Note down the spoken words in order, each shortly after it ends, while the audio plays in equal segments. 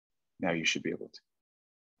now you should be able to.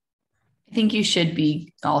 I think you should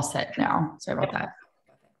be all set now. Sorry about that.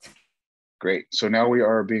 Great. So now we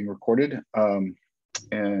are being recorded. And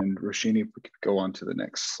Roshini, if we could go on to the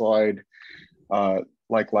next slide.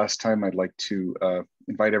 Like last time, I'd like to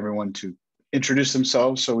invite everyone to introduce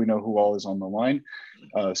themselves so we know who all is on the line.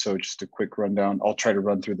 So just a quick rundown. I'll try to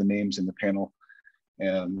run through the names in the panel.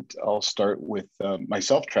 And I'll start with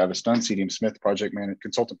myself, Travis Dunn, CDM Smith,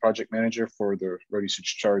 Consultant Project Manager for the Road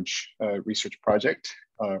Usage Charge Research Project.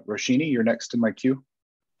 Roshini, you're next in my queue.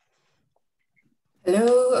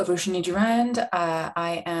 Hello, Roshini Durand.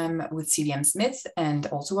 I am with CDM Smith and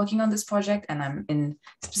also working on this project, and I'm in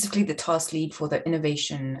specifically the task lead for the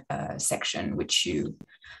innovation section, which you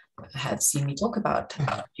have seen me talk about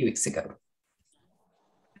a few weeks ago.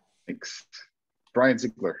 Thanks. Brian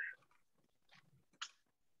Ziegler.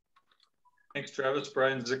 Thanks, Travis.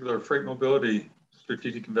 Brian Ziegler, Freight Mobility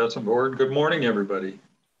Strategic Investment Board. Good morning, everybody.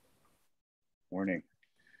 Morning.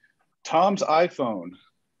 Tom's iPhone.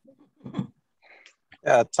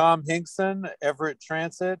 Yeah, Tom Hinkson, Everett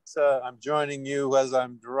Transit. I'm joining you as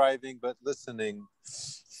I'm driving, but listening.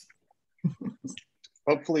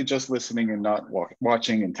 Hopefully just listening and not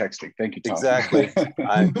watching and texting. Thank you, Tom. Exactly.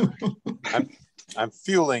 I'm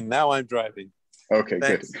fueling, now I'm driving. Okay,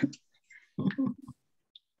 thanks.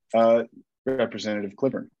 Good. Representative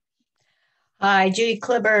Cliburn. Hi, Judy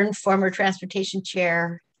Cliburn, former transportation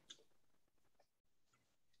chair.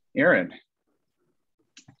 Aaron.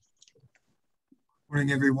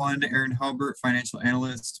 Morning, everyone. Aaron Halbert, financial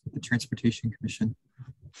analyst with the Transportation Commission.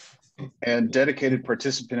 And dedicated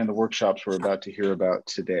participant in the workshops we're about to hear about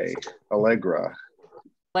today, Allegra.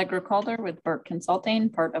 Allegra Calder with Burke Consulting,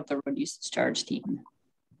 part of the Road Usage Charge team.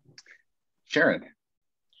 Sharon.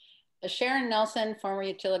 Sharon Nelson, former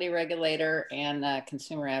utility regulator and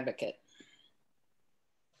consumer advocate.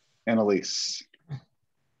 Annalise.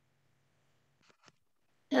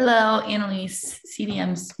 Hello, Annalise,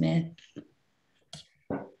 CDM Smith.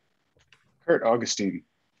 Kurt Augustine.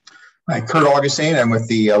 Hi, Kurt Augustine. I'm with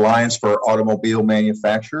the Alliance for Automobile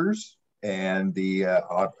Manufacturers, and we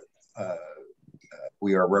are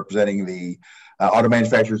representing the auto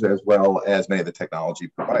manufacturers as well as many of the technology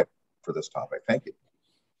providers for this topic. Thank you.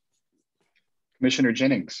 Commissioner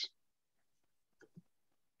Jennings.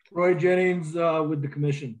 Roy Jennings with the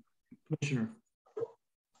Commissioner.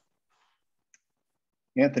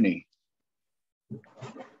 Anthony.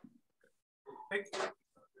 Hey.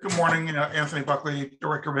 Good morning, Anthony Buckley,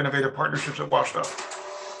 Director of Innovative Partnerships at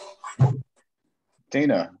Washtenaw.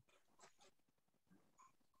 Dana.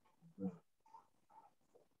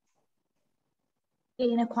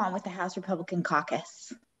 Dana Kwan with the House Republican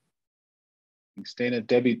Caucus. Thanks, Dana.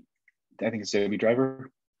 Debbie, I think it's Debbie Driver.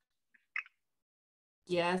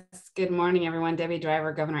 Yes, good morning, everyone. Debbie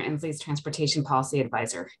Driver, Governor Inslee's Transportation Policy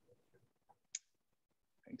Advisor.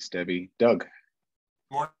 Thanks, Debbie. Doug.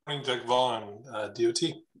 Morning, Doug Vaughn, DOT.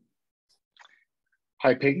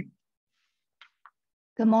 Hi, Peggy.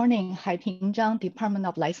 Good morning, Haiping Zhang, Department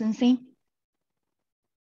of Licensing.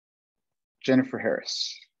 Jennifer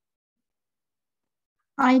Harris.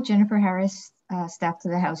 Hi, Jennifer Harris, staff to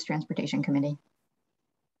the House Transportation Committee.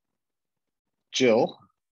 Jill.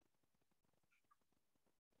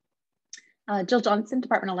 Jill Johnson,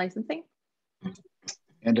 Department of Licensing.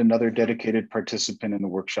 And another dedicated participant in the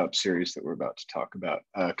workshop series that we're about to talk about,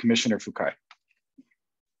 Commissioner Fukai.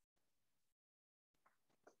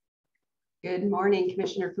 Good morning,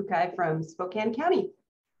 Commissioner Fukai from Spokane County.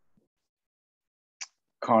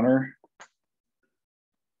 Connor.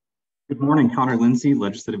 Good morning, Connor Lindsay,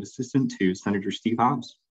 Legislative Assistant to Senator Steve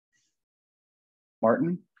Hobbs.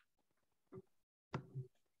 Martin.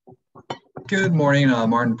 Good morning,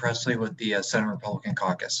 Martin Presley with the Senate Republican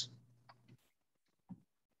Caucus.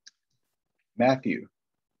 Matthew.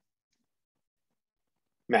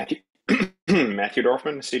 Matthew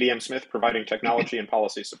Dorfman, CDM Smith, providing technology and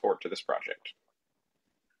policy support to this project.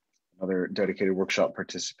 Another dedicated workshop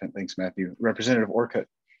participant. Thanks, Matthew. Representative Orcutt.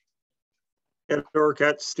 Ed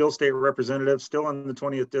Orcutt, still state representative, still in the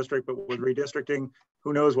 20th district, but with redistricting,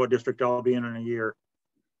 who knows what district I'll be in a year.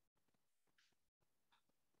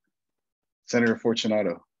 Senator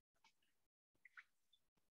Fortunato.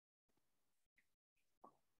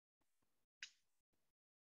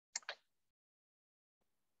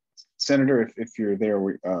 Senator, if you're there,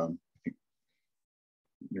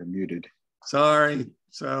 you're muted. Sorry.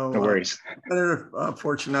 So no worries. Senator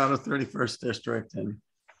Fortunato, 31st District, and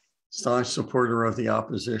staunch supporter of the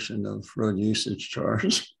opposition of road usage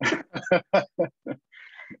charge.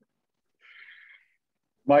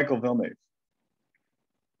 Michael Villeneuve.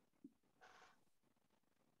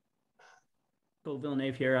 Bill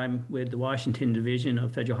Villeneuve here. I'm with the Washington Division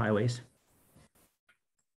of Federal Highways.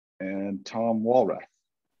 And Tom Walrath.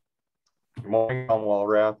 Good morning, Tom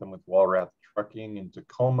Walrath. I'm with Walrath Trucking in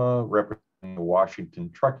Tacoma, representing the Washington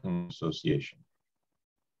Trucking Association.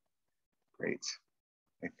 Great.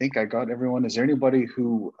 I think I got everyone. Is there anybody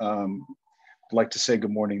who would like to say good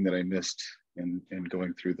morning that I missed in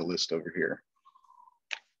going through the list over here?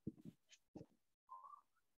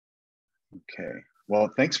 Okay. Well,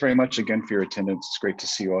 thanks very much again for your attendance. It's great to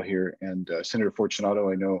see you all here. And Senator Fortunato,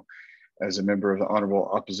 I know as a member of the Honorable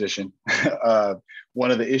Opposition, one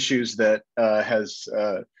of the issues that has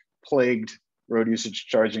plagued road usage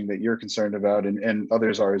charging that you're concerned about, and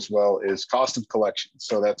others are as well, is cost of collection.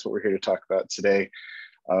 So that's what we're here to talk about today,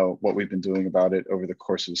 what we've been doing about it over the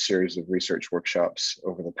course of a series of research workshops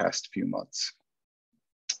over the past few months.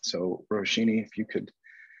 So Roshini, if you could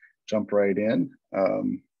jump right in.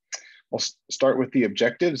 I'll start with the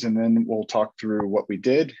objectives, and then we'll talk through what we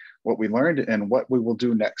did, what we learned, and what we will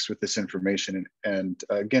do next with this information. And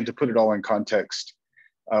again, to put it all in context,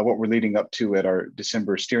 what we're leading up to at our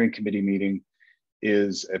December steering committee meeting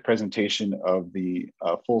is a presentation of the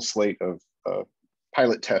full slate of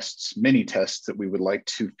pilot tests, mini tests that we would like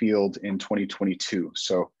to field in 2022.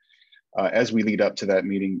 So as we lead up to that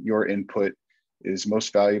meeting, your input is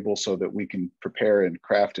most valuable so that we can prepare and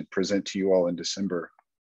craft and present to you all in December,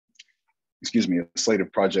 a slate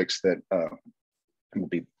of projects that will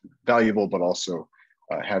be valuable, but also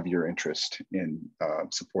have your interest in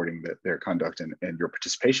supporting their conduct and your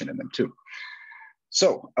participation in them too.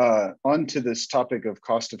 So on to this topic of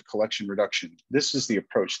cost of collection reduction. This is the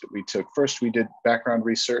approach that we took. First, we did background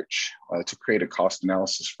research to create a cost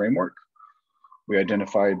analysis framework. We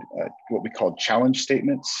identified what we called challenge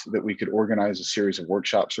statements that we could organize a series of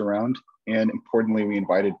workshops around. And importantly, we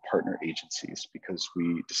invited partner agencies because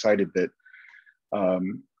we decided that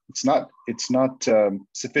it's not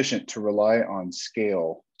sufficient to rely on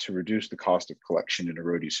scale to reduce the cost of collection in a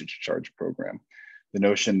road usage charge program. The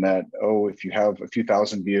notion that, oh, if you have a few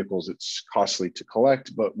thousand vehicles, it's costly to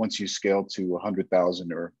collect, but once you scale to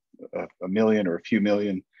 100,000 or a million or a few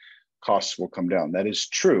million, costs will come down. That is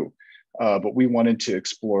true, but we wanted to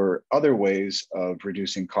explore other ways of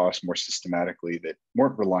reducing costs more systematically that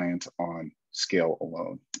weren't reliant on scale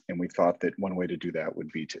alone. And we thought that one way to do that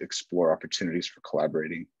would be to explore opportunities for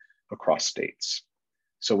collaborating across states.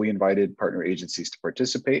 So we invited partner agencies to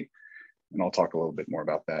participate, and I'll talk a little bit more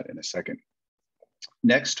about that in a second.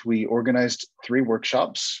 Next, we organized 3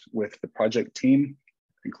 workshops with the project team,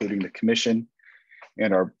 including the commission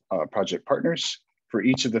and our project partners. For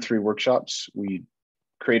each of the 3 workshops, we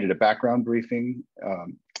created a background briefing.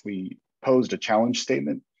 We posed a challenge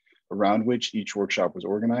statement around which each workshop was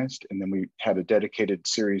organized. And then we had a dedicated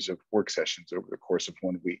series of work sessions over the course of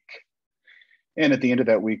 1 week. And at the end of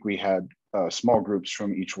that week, we had small groups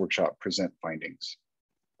from each workshop present findings.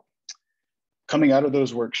 Coming out of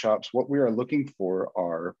those workshops, what we are looking for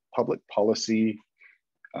are public policy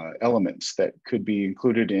elements that could be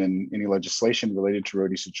included in any legislation related to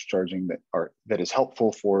road usage charging that is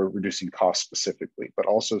helpful for reducing costs specifically, but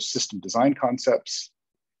also system design concepts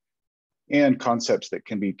and concepts that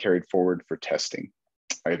can be carried forward for testing,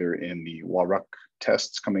 either in the RUC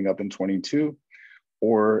tests coming up in 22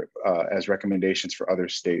 or as recommendations for other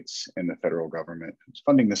states and the federal government who's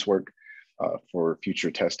funding this work for future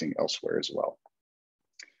testing elsewhere as well.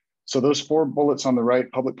 So those 4 bullets on the right,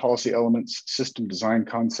 public policy elements, system design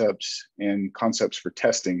concepts, and concepts for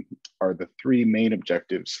testing are the 3 main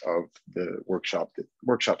objectives of the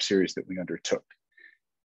workshop series that we undertook.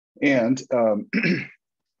 And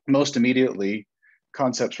most immediately,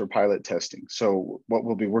 concepts for pilot testing. So what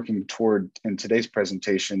we'll be working toward in today's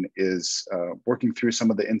presentation is working through some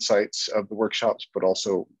of the insights of the workshops, but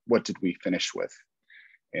also what did we finish with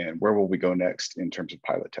and where will we go next in terms of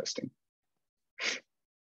pilot testing.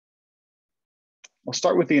 I'll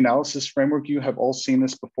start with the analysis framework. You have all seen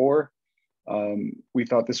this before. We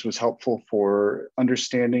thought this was helpful for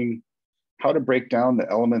understanding how to break down the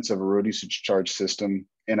elements of a road usage charge system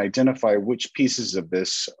and identify which pieces of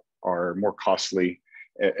this are more costly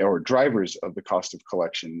or drivers of the cost of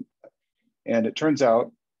collection. And it turns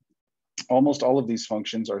out almost all of these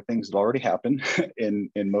functions are things that already happen in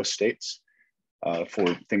most states for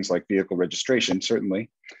things like vehicle registration,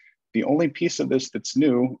 certainly. The only piece of this that's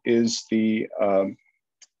new is the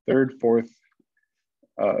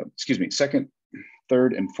second,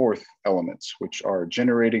 third, and fourth elements, which are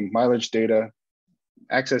generating mileage data,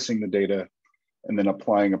 accessing the data, and then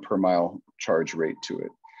applying a per mile charge rate to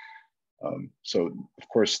it. So of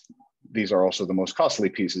course, these are also the most costly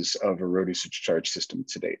pieces of a road usage charge system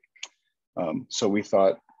to date. So we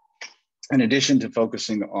thought In addition to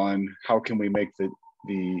focusing on how can we make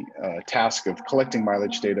the task of collecting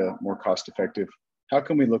mileage data more cost effective, how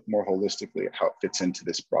can we look more holistically at how it fits into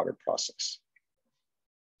this broader process?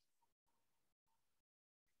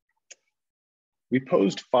 We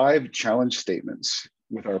posed 5 challenge statements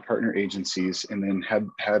with our partner agencies and then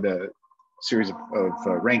had a series of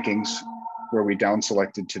rankings where we down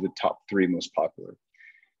selected to the top 3 most popular.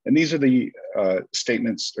 And these are the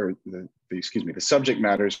statements, or the subject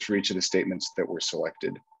matters for each of the statements that were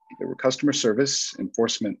selected. There were customer service,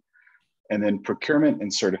 enforcement, and then procurement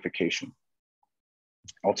and certification.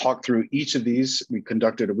 I'll talk through each of these. We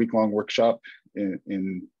conducted a week-long workshop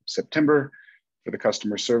in September for the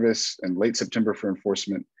customer service and late September for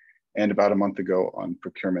enforcement, and about a month ago on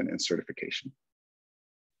procurement and certification.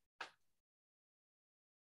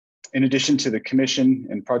 In addition to the commission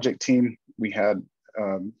and project team, we had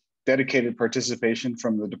dedicated participation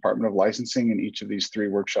from the Department of Licensing in each of these 3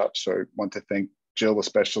 workshops. So I want to thank Jill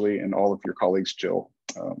especially, and all of your colleagues, Jill.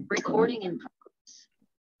 Recording in progress.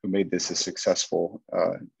 Who made this a successful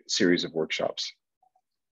series of workshops.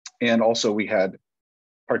 And also we had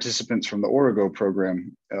participants from the Origo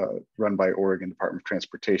program run by Oregon Department of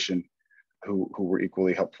Transportation who were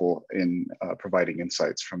equally helpful in providing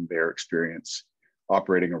insights from their experience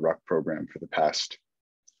operating a RUC program for the past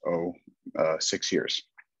 6 years.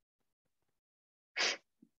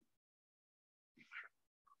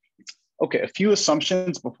 Okay, a few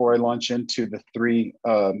assumptions before I launch into the 3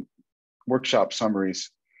 workshop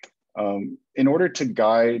summaries. In order to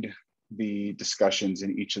guide the discussions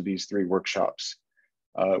in each of these 3 workshops,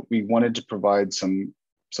 we wanted to provide some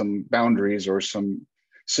boundaries or some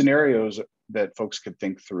scenarios that folks could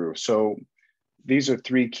think through. So these are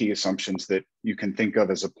 3 key assumptions that you can think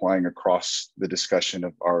of as applying across the discussion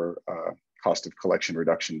of our cost of collection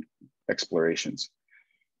reduction explorations.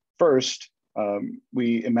 First,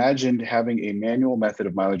 we imagined having a manual method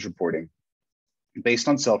of mileage reporting based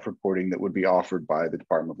on self-reporting that would be offered by the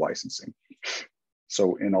Department of Licensing.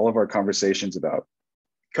 So in all of our conversations about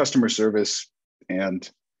customer service and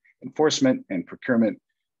enforcement and procurement,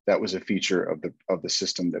 that was a feature of the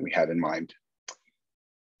system that we had in mind.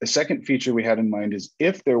 The second feature we had in mind is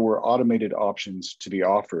if there were automated options to be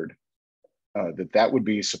offered, that would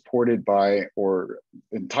be supported by or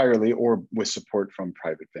entirely or with support from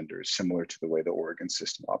private vendors, similar to the way the Oregon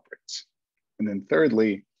system operates. And then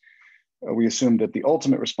thirdly, we assumed that the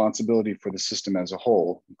ultimate responsibility for the system as a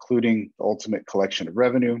whole, including the ultimate collection of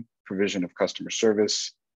revenue, provision of customer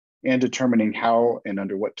service, and determining how and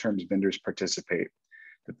under what terms vendors participate,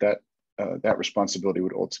 that responsibility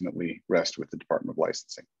would ultimately rest with the Department of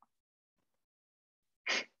Licensing.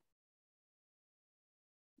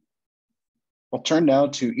 I'll turn now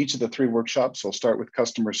to each of the 3 workshops. I'll start with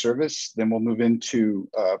customer service, then we'll move into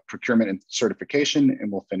procurement and certification, and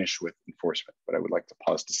we'll finish with enforcement. But I would like to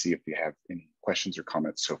pause to see if you have any questions or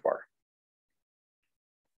comments so far.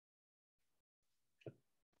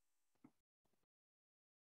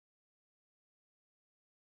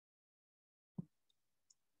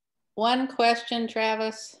 One question,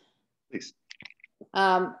 Travis. Please.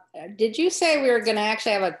 Did you say we were going to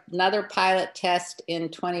actually have another pilot test in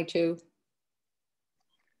 22?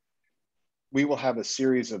 We will have a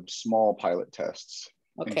series of small pilot tests.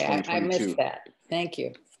 Okay, I missed that. Thank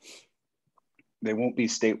you. They won't be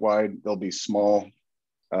statewide. They'll be small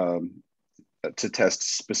to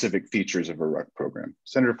test specific features of a RUC program.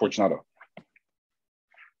 Senator Fortunato.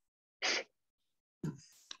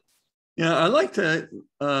 Yeah, I like to,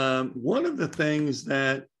 one of the things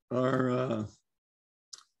that are,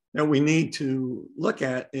 that we need to look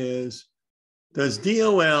at is, does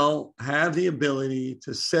DOL have the ability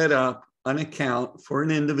to set up an account for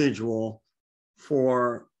an individual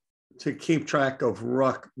to keep track of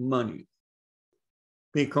RUC money?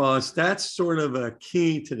 Because that's sort of a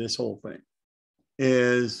key to this whole thing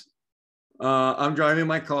is I'm driving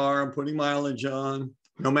my car, I'm putting mileage on,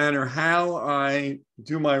 no matter how I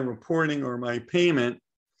do my reporting or my payment,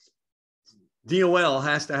 DOL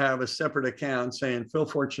has to have a separate account saying Phil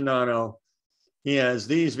Fortunato, he has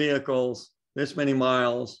these vehicles, this many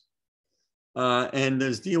miles, and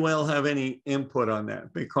does DOL have any input on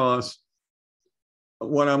that? Because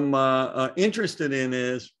what I'm interested in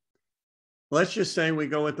is, let's just say we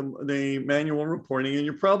go with the manual reporting, and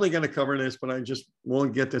you're probably going to cover this, but I just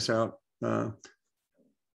won't get this out.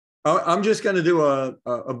 I'm just going to do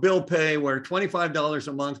a bill pay where $25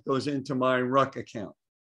 a month goes into my RUC account.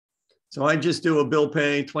 So I just do a bill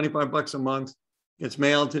pay, $25 a month, gets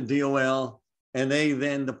mailed to DOL, and they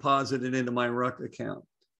then deposit it into my RUC account.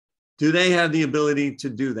 Do they have the ability to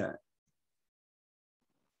do that?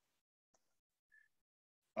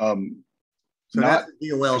 So not that's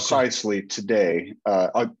DOL precisely today.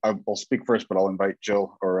 I'll speak first, but I'll invite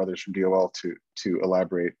Jill or others from DOL to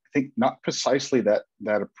elaborate. I think not precisely that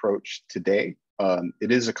approach today.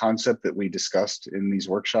 It is a concept that we discussed in these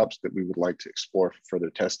workshops that we would like to explore for further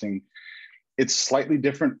testing. It's slightly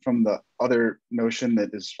different from the other notion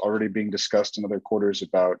that is already being discussed in other quarters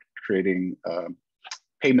about creating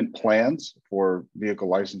payment plans for vehicle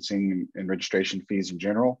licensing and registration fees in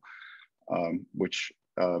general, which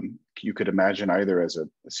you could imagine either as a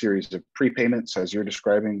series of prepayments, as you're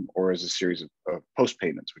describing, or as a series of post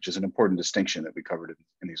payments, which is an important distinction that we covered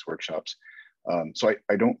in these workshops. So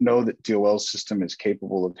I don't know that DOL's system is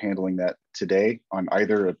capable of handling that today on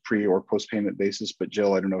either a pre or post payment basis, but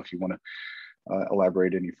Jill, I don't know if you want to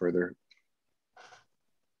elaborate any further.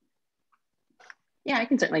 Yeah, I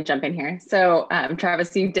can certainly jump in here. So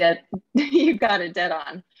Travis, you've got it dead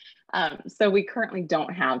on. So we currently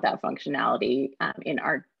don't have that functionality in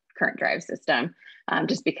our current drive system,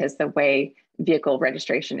 just because the way vehicle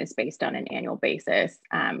registration is based on an annual basis.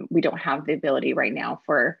 We don't have the ability right now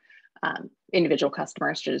for individual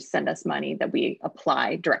customers to just send us money that we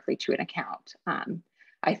apply directly to an account.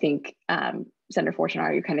 I think Senator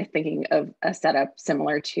Fortunato, you're kind of thinking of a setup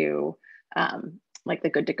similar to like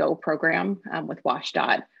the Good to Go program with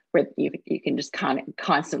WashDOT, where you can just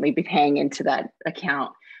constantly be paying into that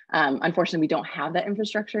account. Unfortunately, we don't have that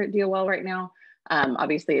infrastructure at DOL right now.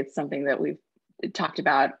 Obviously, it's something that we've talked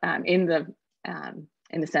about in the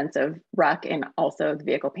sense of RUC and also the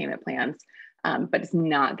vehicle payment plans, but it's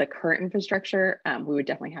not the current infrastructure. We would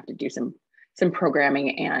definitely have to do some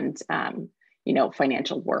programming and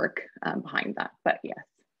financial work behind that. But yes,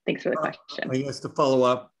 thanks for the question. I guess to follow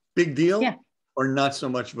up, big deal, yeah, or not so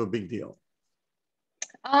much of a big deal?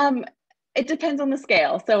 It depends on the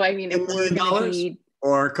scale. So I mean, if we're going to be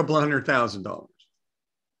or a couple $100,000.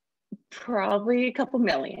 Probably a couple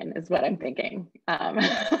million is what I'm thinking,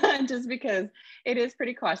 just because it is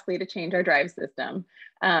pretty costly to change our drive system.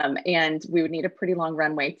 And we would need a pretty long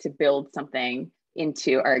runway to build something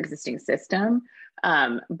into our existing system.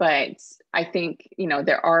 But I think,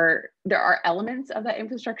 there are elements of that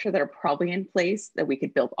infrastructure that are probably in place that we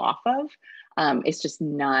could build off of. It's just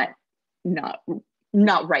not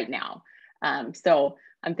right now. So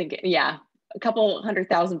I'm thinking, yeah, a couple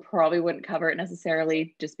 $100,000 probably wouldn't cover it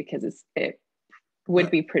necessarily, just because it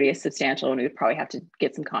would be pretty substantial, and we would probably have to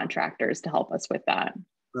get some contractors to help us with that.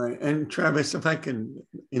 Right. And Travis, if I can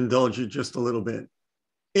indulge you just a little bit,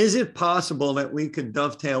 is it possible that we could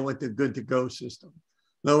dovetail with the Good to Go system?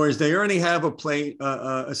 In other words, they already have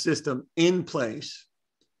a system in place,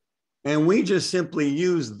 and we just simply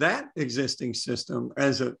use that existing system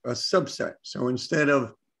as a subset. So instead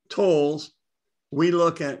of tolls, we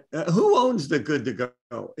look at who owns the Good to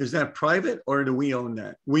Go. Is that private, or do we own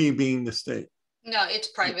that? We being the state. No, it's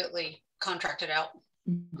privately contracted out.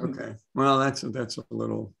 Okay. Well, that's a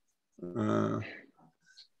little. But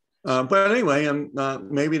anyway,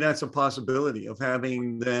 maybe that's a possibility of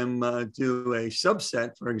having them do a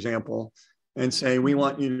subset, for example, and say, we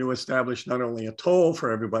want you to establish not only a toll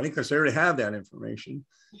for everybody, because they already have that information,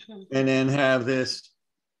 and then have this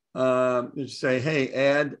say, hey,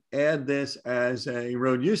 add this as a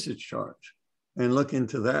road usage charge, and look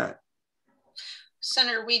into that.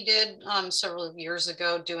 Senator, we did several years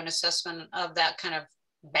ago do an assessment of that kind of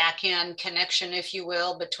back-end connection, if you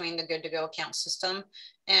will, between the Good to Go account system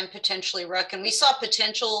and potentially RUC. And we saw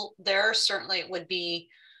potential there. Certainly it would be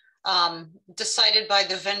decided by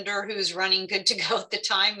the vendor who's running Good to Go at the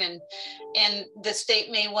time, and the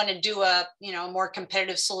state may want to do a more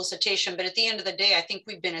competitive solicitation. But at the end of the day, I think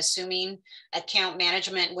we've been assuming account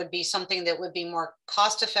management would be something that would be more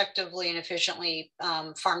cost effectively and efficiently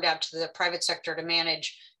farmed out to the private sector to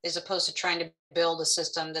manage, as opposed to trying to build a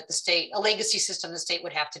system that a legacy system the state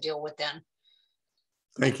would have to deal with then.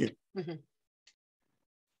 Thank you.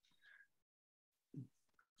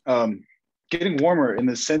 Getting warmer in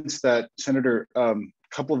the sense that, Senator, a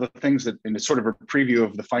couple of the things that, and it's sort of a preview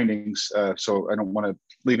of the findings, so I don't want to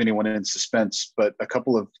leave anyone in suspense, but a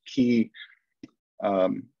couple of key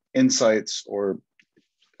insights, or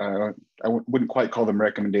I wouldn't quite call them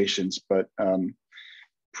recommendations, but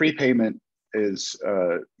prepayment is,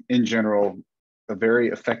 in general, a very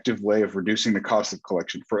effective way of reducing the cost of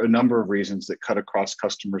collection for a number of reasons that cut across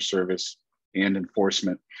customer service and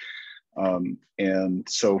enforcement. And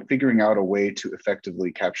so figuring out a way to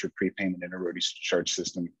effectively capture prepayment in a road usage charge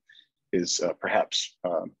system is perhaps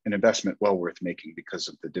an investment well worth making because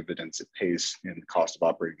of the dividends it pays in the cost of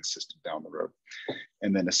operating the system down the road.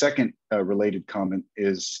 And then a second related comment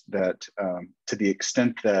is that to the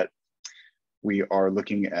extent that we are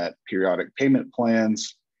looking at periodic payment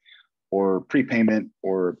plans or prepayment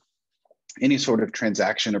or any sort of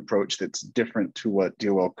transaction approach that's different to what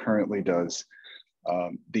DOL currently does.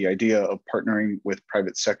 The idea of partnering with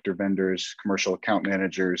private sector vendors, commercial account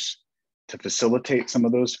managers to facilitate some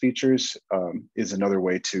of those features is another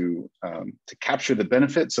way to capture the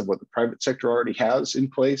benefits of what the private sector already has in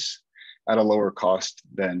place at a lower cost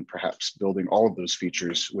than perhaps building all of those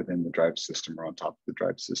features within the Drive system or on top of the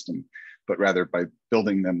Drive system, but rather by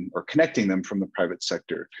building them or connecting them from the private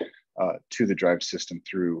sector to the Drive system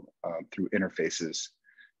through interfaces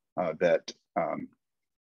that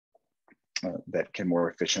can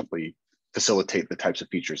more efficiently facilitate the types of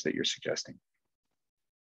features that you're suggesting.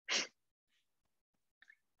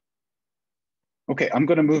 Okay, I'm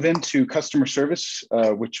going to move into customer service,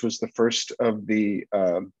 which was the first of the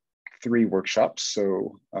 3 workshops.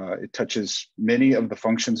 So it touches many of the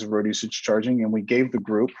functions of road usage charging, and we gave the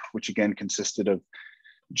group, which again consisted of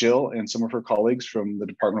Jill and some of her colleagues from the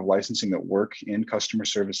Department of Licensing that work in customer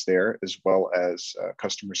service there, as well as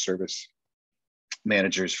customer service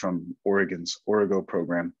managers from Oregon's Origo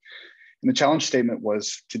program. And the challenge statement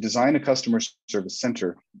was to design a customer service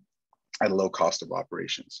center at a low cost of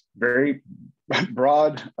operations. Very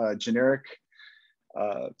broad, generic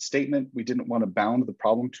statement. We didn't want to bound the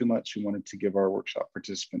problem too much. We wanted to give our workshop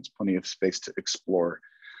participants plenty of space to explore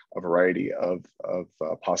a variety of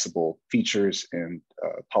possible features and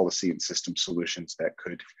policy and system solutions that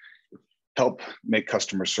could help make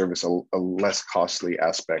customer service a less costly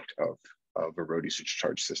aspect of a road usage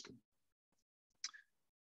charge system.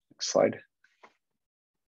 Next slide.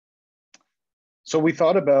 So we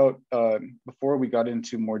thought about, before we got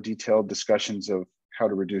into more detailed discussions of how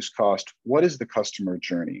to reduce cost, what is the customer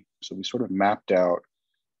journey? So we sort of mapped out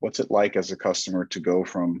what's it like as a customer to go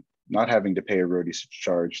from not having to pay a road usage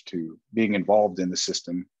charge to being involved in the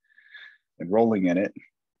system, enrolling in it,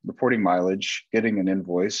 reporting mileage, getting an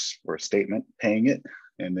invoice or a statement, paying it,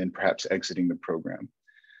 and then perhaps exiting the program.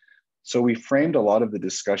 So we framed a lot of the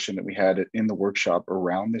discussion that we had in the workshop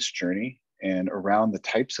around this journey and around the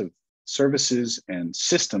types of services and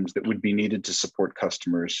systems that would be needed to support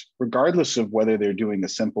customers, regardless of whether they're doing a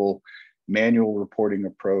simple manual reporting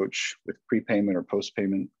approach with prepayment or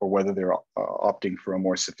postpayment, or whether they're opting for a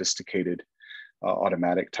more sophisticated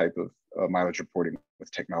automatic type of mileage reporting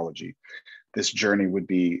with technology. This journey would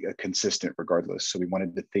be consistent regardless. So we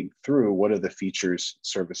wanted to think through what are the features,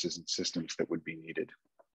 services, and systems that would be needed.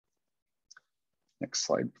 Next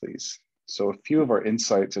slide, please. So a few of our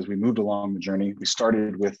insights as we moved along the journey, we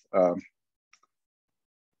started with,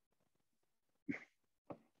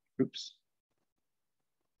 oops.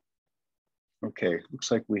 Okay,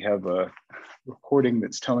 looks like we have a recording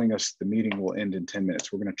that's telling us the meeting will end in 10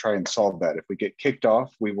 minutes. We're going to try and solve that. If we get kicked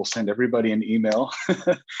off, we will send everybody an email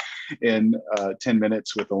in 10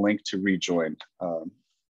 minutes with a link to rejoin.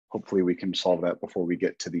 Hopefully we can solve that before we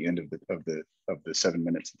get to the end of the 7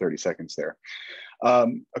 minutes and 30 seconds there.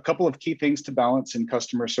 A couple of key things to balance in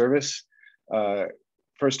customer service.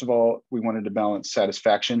 First of all, we wanted to balance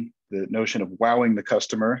satisfaction, the notion of wowing the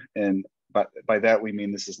customer. And by that, we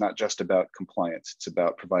mean this is not just about compliance, it's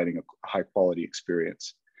about providing a high quality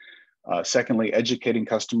experience. Secondly, educating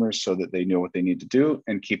customers so that they know what they need to do,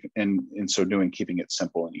 and in so doing, keeping it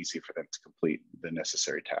simple and easy for them to complete the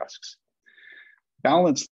necessary tasks.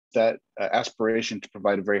 Balance that aspiration to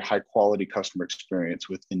provide a very high quality customer experience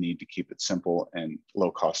with the need to keep it simple and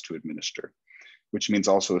low cost to administer, which means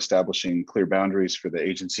also establishing clear boundaries for the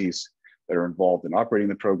agencies that are involved in operating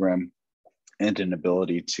the program and an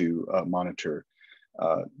ability to monitor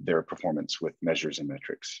their performance with measures and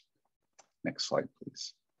metrics. Next slide,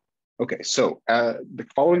 please. Okay, so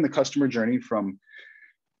following the customer journey from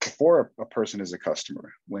before a person is a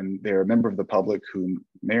customer, when they're a member of the public who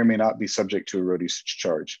may or may not be subject to a road usage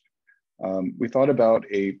charge, we thought about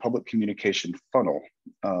a public communication funnel,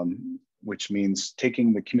 which means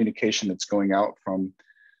taking the communication that's going out from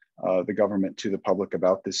the government to the public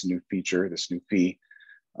about this new feature, this new fee,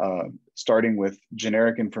 starting with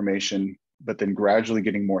generic information, but then gradually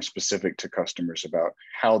getting more specific to customers about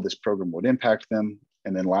how this program would impact them.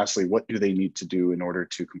 And then lastly, what do they need to do in order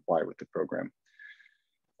to comply with the program?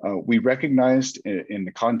 We recognized in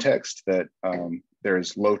the context that there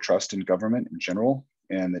is low trust in government in general,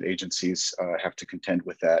 and that agencies have to contend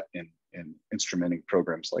with that in instrumenting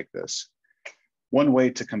programs like this. One way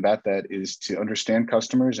to combat that is to understand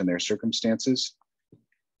customers and their circumstances.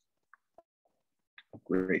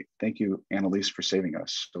 Great, thank you, Annalise, for saving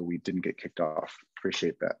us so we didn't get kicked off.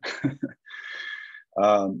 Appreciate that.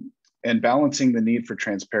 And balancing the need for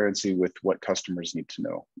transparency with what customers need to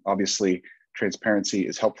know. Obviously, transparency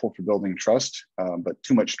is helpful for building trust, but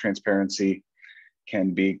too much transparency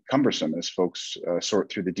can be cumbersome as folks sort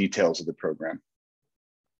through the details of the program.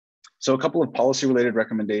 So a couple of policy-related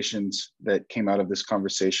recommendations that came out of this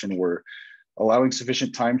conversation were allowing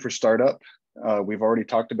sufficient time for startup. We've already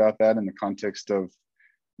talked about that in the context of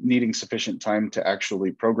needing sufficient time to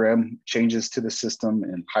actually program changes to the system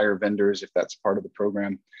and hire vendors if that's part of the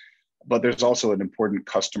program. But there's also an important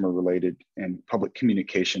customer-related and public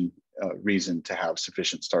communication reason to have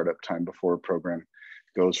sufficient startup time before a program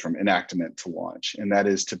goes from enactment to launch. And that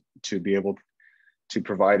is to be able to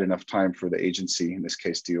provide enough time for the agency, in this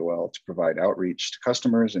case DOL, to provide outreach to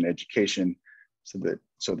customers and education so that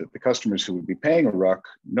the customers who would be paying a RUC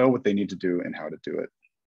know what they need to do and how to do it.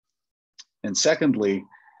 And secondly,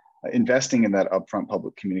 investing in that upfront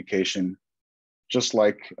public communication, just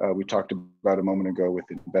like we talked about a moment ago with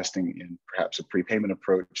investing in perhaps a prepayment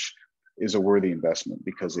approach, is a worthy investment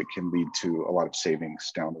because it can lead to a lot of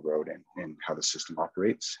savings down the road in how the system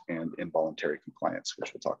operates and involuntary compliance,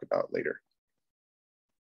 which we'll talk about later.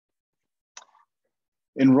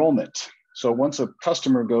 Enrollment. So once a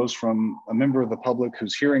customer goes from a member of the public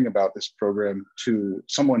who's hearing about this program to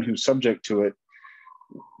someone who's subject to it,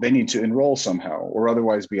 they need to enroll somehow or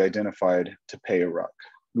otherwise be identified to pay a RUC.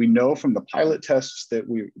 We know from the pilot tests that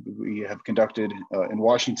we have conducted in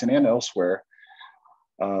Washington and elsewhere,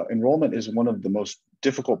 enrollment is one of the most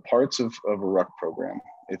difficult parts of a RUC program.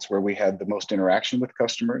 It's where we had the most interaction with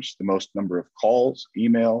customers, the most number of calls,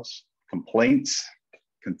 emails, complaints,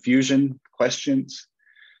 confusion, questions,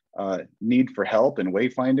 need for help and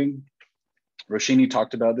wayfinding. Roshini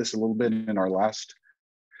talked about this a little bit in our last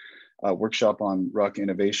workshop on RUC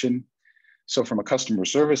innovation. So from a customer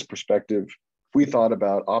service perspective, we thought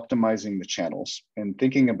about optimizing the channels and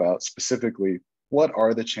thinking about specifically what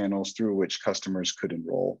are the channels through which customers could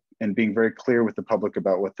enroll and being very clear with the public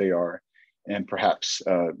about what they are and perhaps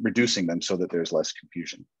reducing them so that there's less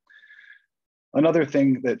confusion. Another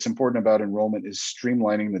thing that's important about enrollment is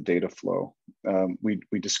streamlining the data flow.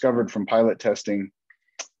 We discovered from pilot testing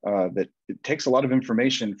that it takes a lot of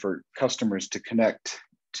information for customers to connect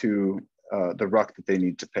to the RUC that they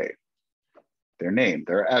need to pay. Their name,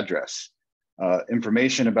 their address,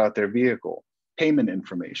 information about their vehicle, payment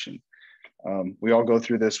information. We all go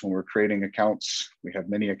through this when we're creating accounts. We have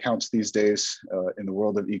many accounts these days in the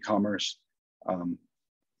world of e-commerce.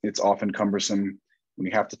 It's often cumbersome. When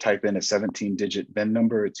you have to type in a 17-digit VIN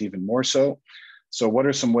number, it's even more so. So what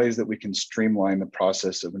are some ways that we can streamline the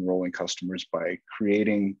process of enrolling customers by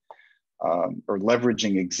creating or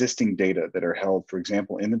leveraging existing data that are held, for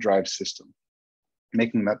example, in the Drive system,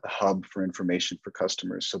 making that the hub for information for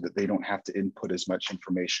customers so that they don't have to input as much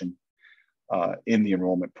information in the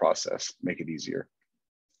enrollment process, make it easier.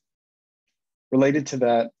 Related to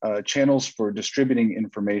that, channels for distributing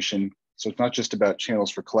information. So it's not just about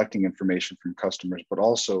channels for collecting information from customers, but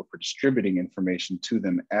also for distributing information to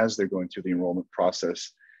them as they're going through the enrollment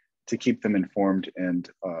process to keep them informed and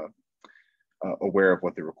aware of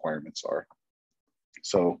what the requirements are.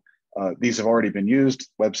 So these have already been used,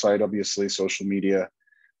 website, obviously, social media.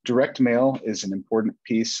 Direct mail is an important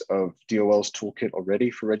piece of DOL's toolkit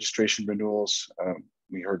already for registration renewals.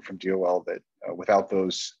 We heard from DOL that without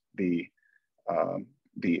those, the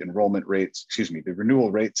enrollment rates, the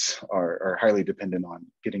renewal rates are highly dependent on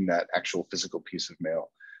getting that actual physical piece of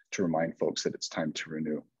mail to remind folks that it's time to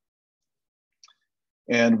renew.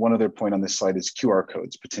 And one other point on this slide is QR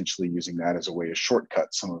codes, potentially using that as a way to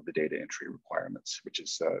shortcut some of the data entry requirements, which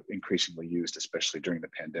is increasingly used, especially during the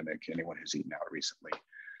pandemic. Anyone who's eaten out recently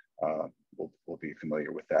will be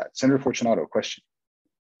familiar with that. Senator Fortunato, question.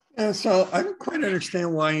 Yeah, so I don't quite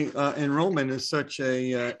understand why enrollment is such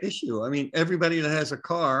a issue. I mean, everybody that has a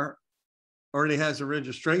car already has a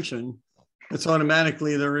registration. It's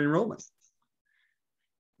automatically their enrollment.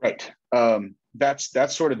 Right.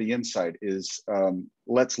 That's sort of the insight is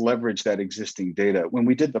let's leverage that existing data. When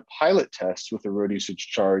we did the pilot tests with the road usage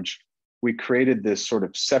charge, we created this sort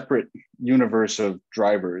of separate universe of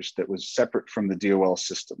drivers that was separate from the DOL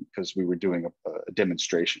system because we were doing a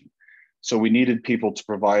demonstration. So we needed people to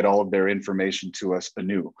provide all of their information to us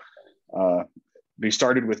anew. We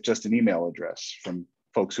started with just an email address from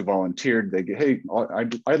folks who volunteered. They get, hey,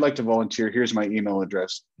 I'd like to volunteer. Here's my email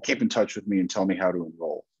address. Keep in touch with me and tell me how to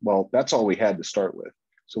enroll. Well, that's all we had to start with.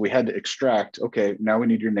 So we had to extract, okay, now we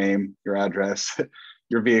need your name, your address,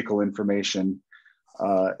 your vehicle information,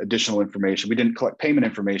 additional information. We didn't collect payment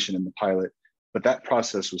information in the pilot, but that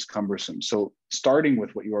process was cumbersome. So starting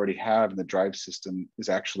with what you already have in the Drive system is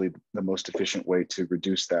actually the most efficient way to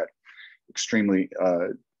reduce that extremely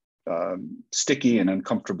sticky and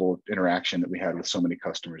uncomfortable interaction that we had with so many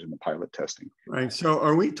customers in the pilot testing. Right. So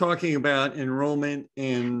are we talking about enrollment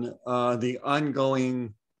in the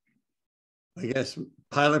ongoing, I guess,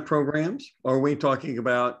 pilot programs? Or are we talking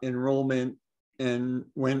about enrollment and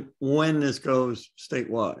when this goes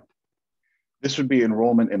statewide? This would be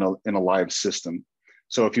enrollment in a live system.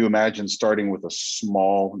 So if you imagine starting with a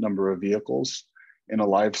small number of vehicles in a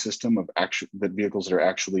live system of the vehicles that are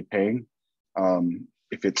actually paying,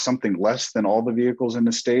 if it's something less than all the vehicles in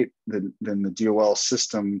the state, then the DOL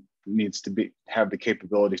system needs to have the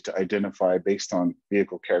capability to identify based on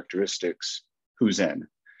vehicle characteristics who's in,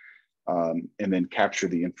 and then capture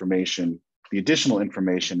the information, the additional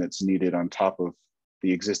information that's needed on top of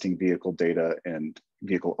the existing vehicle data and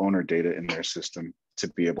vehicle owner data in their system to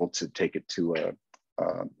be able to take it to a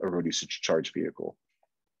road usage charge vehicle.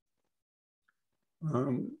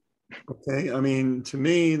 Okay, I mean, to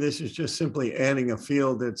me, this is just simply adding a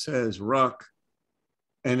field that says RUC.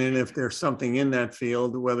 And then if there's something in that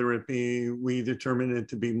field, whether it be we determine it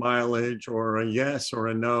to be mileage or a yes or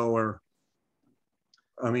a no, or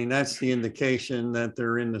I mean, that's the indication that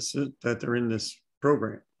they're in this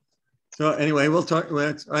program. So anyway, we'll talk.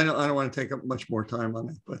 I don't want to take up much more time on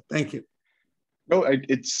it, but thank you. No,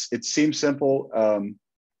 it seems simple,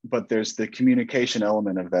 but there's the communication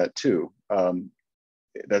element of that too.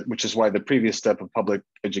 Which is why the previous step of public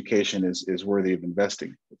education is worthy of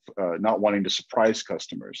investing. Not wanting to surprise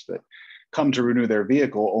customers that come to renew their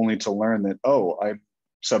vehicle only to learn that, oh, I'm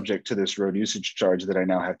subject to this road usage charge that I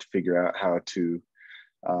now have to figure out how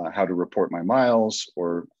to report my miles,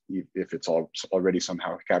 or if it's already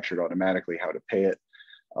somehow captured automatically, how to pay it.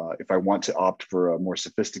 If I want to opt for a more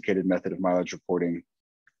sophisticated method of mileage reporting,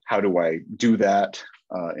 how do I do that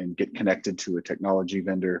and get connected to a technology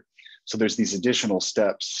vendor? So there's these additional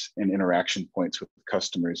steps and interaction points with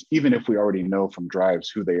customers, even if we already know from drives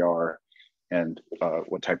who they are and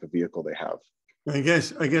what type of vehicle they have. I guess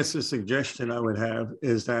the suggestion I would have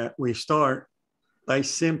is that we start by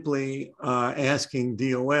simply asking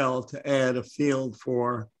DOL to add a field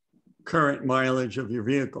for current mileage of your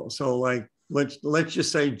vehicle. So like, let's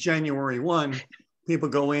just say January 1, people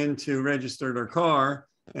go in to register their car,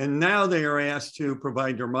 and now they are asked to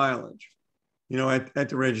provide their mileage, you know, at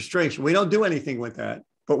the registration. We don't do anything with that,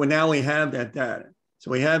 but now we have that data. So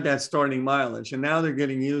we have that starting mileage, and now they're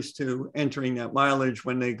getting used to entering that mileage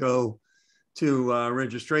when they go to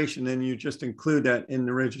registration. Then you just include that in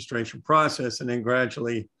the registration process, and then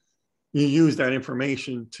gradually you use that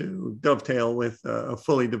information to dovetail with a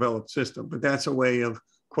fully developed system. But that's a way of,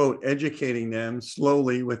 quote, educating them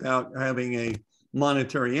slowly without having a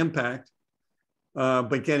monetary impact,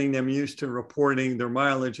 but getting them used to reporting their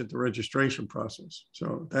mileage at the registration process.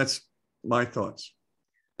 So that's my thoughts.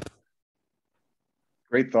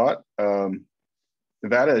 Great thought.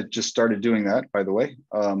 Nevada just started doing that, by the way,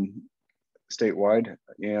 statewide.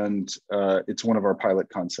 And it's one of our pilot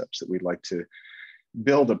concepts that we'd like to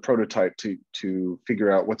build a prototype to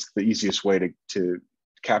figure out what's the easiest way to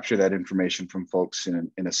capture that information from folks in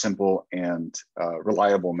a simple and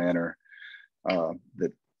reliable manner.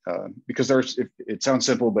 Because it sounds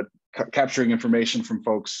simple, but capturing information from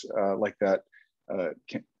folks like that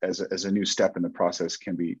as a new step in the process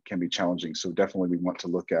can be challenging. So definitely we want to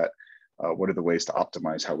look at what are the ways to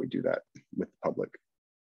optimize how we do that with the public.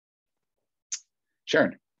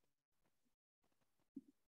 Sharon.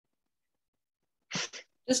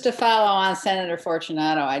 Just to follow on Senator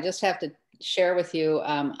Fortunato, I just have to share with you,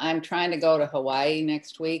 I'm trying to go to Hawaii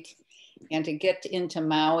next week. And to get into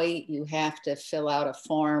Maui, you have to fill out a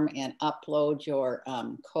form and upload your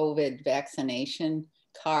COVID vaccination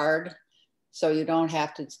card. So you don't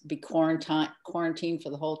have to be quarantined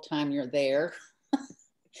for the whole time you're there.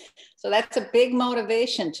 So that's a big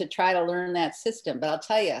motivation to try to learn that system. But I'll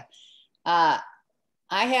tell you, I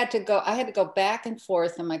had to go back and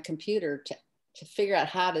forth on my computer to figure out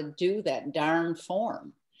how to do that darn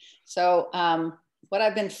form. So what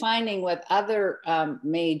I've been finding with other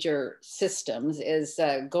major systems is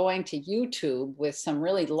going to YouTube with some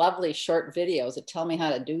really lovely short videos that tell me how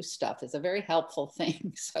to do stuff is a very helpful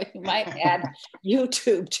thing. So you might add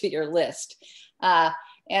YouTube to your list.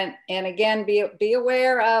 And again, be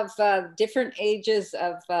aware of different ages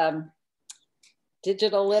of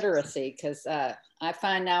digital literacy, because I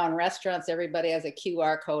find now in restaurants, everybody has a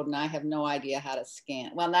QR code and I have no idea how to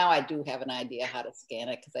scan. Well, now I do have an idea how to scan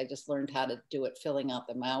it because I just learned how to do it filling out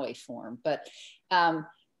the Maui form. But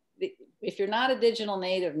if you're not a digital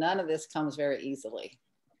native, none of this comes very easily.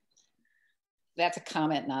 That's a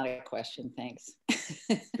comment, not a question. Thanks.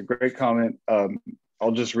 A great comment.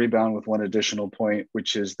 I'll just rebound with one additional point,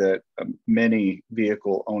 which is that many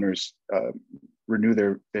vehicle owners renew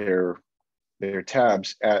their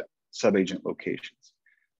tabs at subagent locations.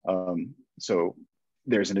 So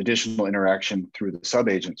there's an additional interaction through the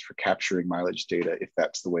subagents for capturing mileage data if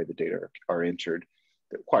that's the way the data are entered.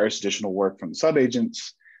 That requires additional work from the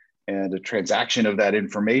subagents and a transaction of that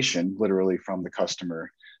information, literally from the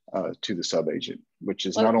customer to the subagent, which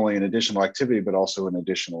is not only an additional activity, but also an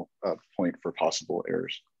additional point for possible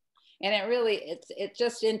errors. And it really, it's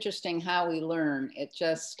just interesting how we learn. It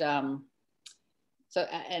just, so,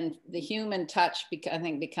 and the human touch, I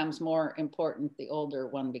think, becomes more important the older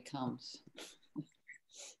one becomes.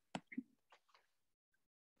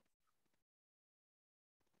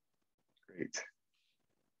 Great.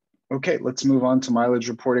 Okay, let's move on to mileage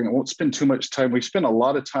reporting. I won't spend too much time. We've spent a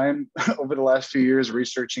lot of time over the last few years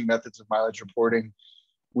researching methods of mileage reporting.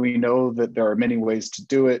 We know that there are many ways to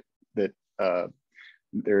do it, that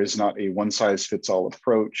there is not a one-size-fits-all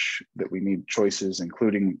approach, that we need choices,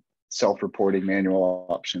 including self-reporting manual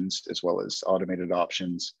options, as well as automated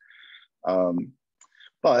options.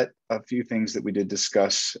 But a few things that we did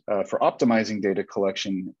discuss for optimizing data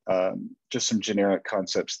collection, just some generic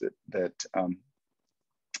concepts that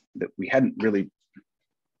we hadn't really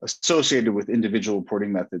associated with individual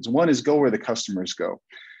reporting methods. One is go where the customers go.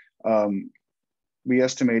 We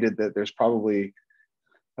estimated that there's probably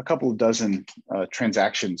a couple of dozen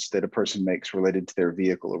transactions that a person makes related to their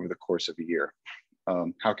vehicle over the course of a year.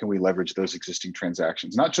 How can we leverage those existing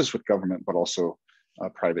transactions, not just with government, but also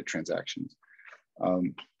private transactions?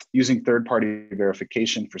 Using third-party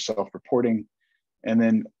verification for self-reporting, and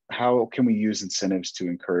then how can we use incentives to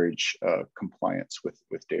encourage compliance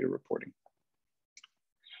with data reporting?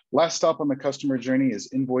 Last stop on the customer journey is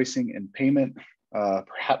invoicing and payment.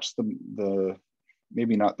 Perhaps the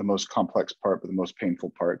maybe not the most complex part, but the most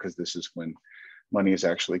painful part, because this is when money is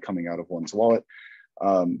actually coming out of one's wallet.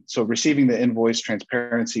 So receiving the invoice,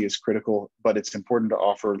 transparency is critical, but it's important to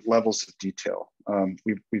offer levels of detail.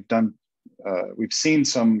 We've seen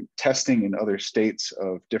some testing in other states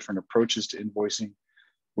of different approaches to invoicing.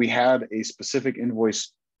 We had a specific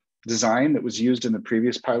invoice design that was used in the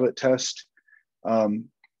previous pilot test.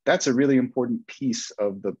 That's a really important piece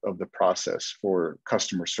of the process for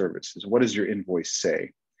customer service. Is what does your invoice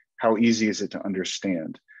say? How easy is it to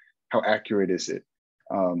understand? How accurate is it?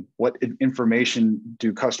 What information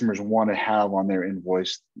do customers want to have on their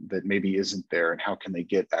invoice that maybe isn't there, and how can they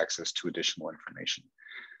get access to additional information?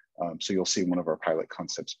 So you'll see one of our pilot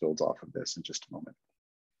concepts builds off of this in just a moment.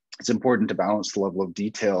 It's important to balance the level of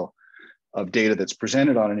detail of data that's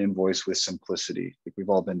presented on an invoice with simplicity. If we've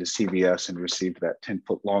all been to CVS and received that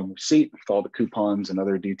 10-foot long receipt with all the coupons and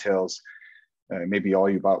other details. Maybe all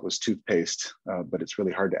you bought was toothpaste, but it's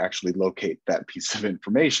really hard to actually locate that piece of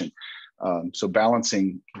information. So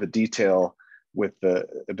balancing the detail with the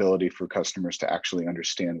ability for customers to actually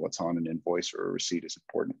understand what's on an invoice or a receipt is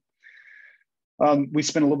important. We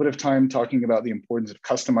spent a little bit of time talking about the importance of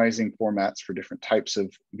customizing formats for different types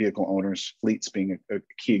of vehicle owners, fleets being a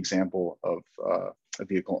key example of a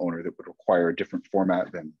vehicle owner that would require a different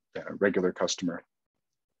format than a regular customer.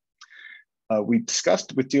 We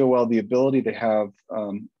discussed with DOL the ability to have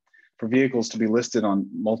for vehicles to be listed on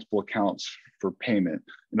multiple accounts for payment.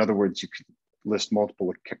 In other words, you could list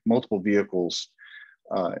multiple vehicles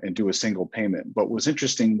and do a single payment. But what was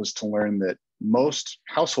interesting was to learn that most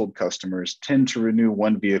household customers tend to renew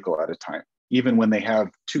one vehicle at a time. Even when they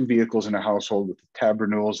have two vehicles in a household with tab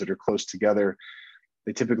renewals that are close together,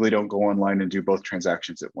 they typically don't go online and do both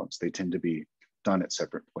transactions at once. They tend to be done at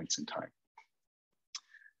separate points in time.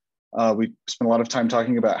 We spent a lot of time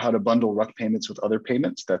talking about how to bundle RUC payments with other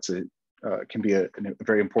payments. That's can be a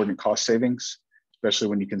very important cost savings, especially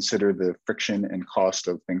when you consider the friction and cost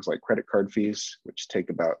of things like credit card fees, which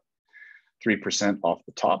take about 3% off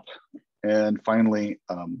the top. And finally,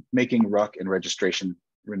 making RUC and registration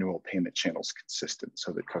renewal payment channels consistent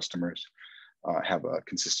so that customers have a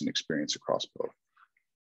consistent experience across both.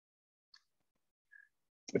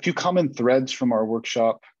 A few common threads from our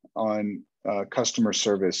workshop on customer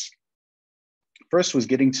service. First was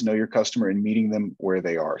getting to know your customer and meeting them where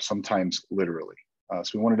they are, sometimes literally.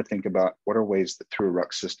 So we wanted to think about what are ways that through a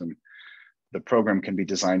RUC system, the program can be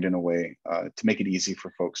designed in a way to make it easy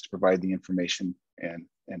for folks to provide the information and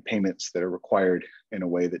payments that are required in a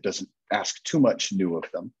way that doesn't ask too much new of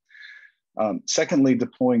them. Secondly,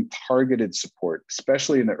 deploying targeted support,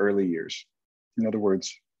 especially in the early years. In other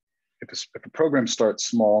words, if a program starts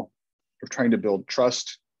small, we're trying to build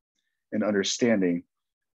trust and understanding.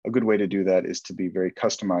 A good way to do that is to be very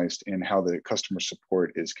customized in how the customer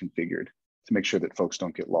support is configured to make sure that folks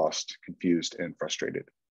don't get lost, confused, and frustrated.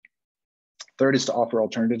 Third is to offer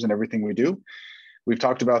alternatives in everything we do. We've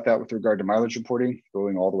talked about that with regard to mileage reporting,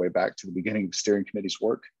 going all the way back to the beginning of the steering committee's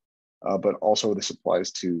work, but also this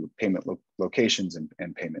applies to payment locations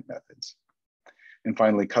and payment methods. And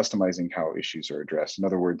finally, customizing how issues are addressed. In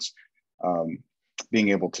other words, being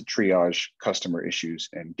able to triage customer issues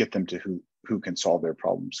and get them to who can solve their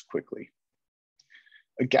problems quickly.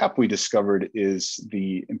 A gap we discovered is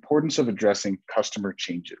the importance of addressing customer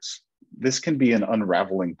changes. This can be an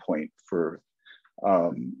unraveling point for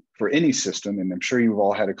any system, and I'm sure you've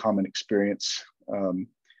all had a common experience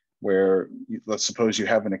where, let's suppose you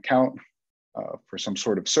have an account for some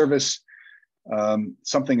sort of service.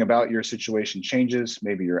 Something about your situation changes,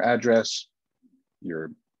 maybe your address,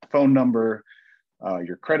 your phone number,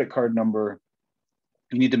 your credit card number.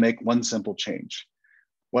 You need to make one simple change.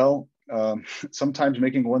 Well, sometimes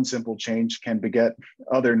making one simple change can beget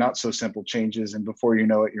other not so simple changes, and before you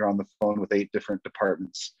know it, you're on the phone with 8 different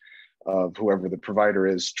departments of whoever the provider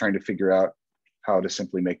is trying to figure out how to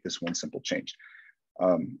simply make this one simple change.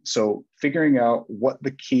 So figuring out what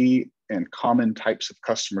the key and common types of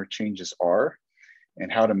customer changes are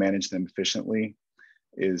and how to manage them efficiently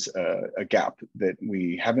is a gap that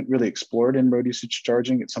we haven't really explored in road usage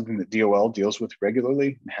charging. It's something that DOL deals with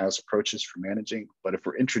regularly and has approaches for managing. But if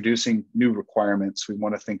we're introducing new requirements, we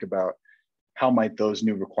want to think about how might those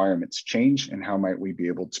new requirements change and how might we be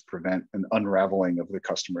able to prevent an unraveling of the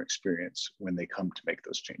customer experience when they come to make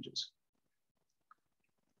those changes.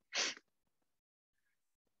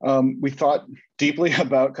 We thought deeply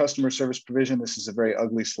about customer service provision. This is a very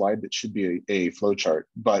ugly slide that should be a flow chart,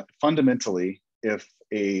 but fundamentally, if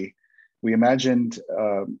we imagined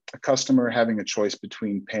a customer having a choice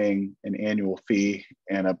between paying an annual fee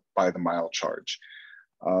and a by the mile charge.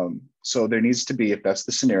 So there needs to be, if that's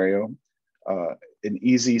the scenario, an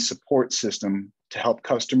easy support system to help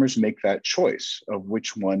customers make that choice of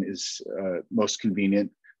which one is most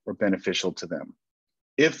convenient or beneficial to them.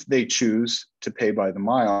 If they choose to pay by the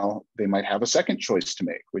mile, they might have a second choice to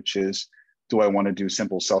make, which is, do I want to do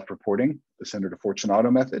simple self-reporting, the Senator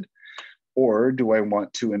Fortunato method, or do I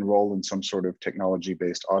want to enroll in some sort of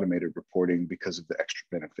technology-based automated reporting because of the extra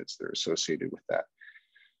benefits that are associated with that?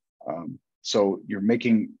 So you're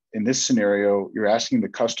making, in this scenario, you're asking the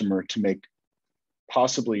customer to make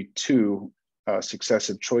possibly 2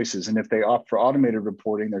 successive choices. And if they opt for automated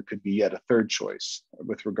reporting, there could be yet a third choice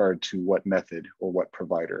with regard to what method or what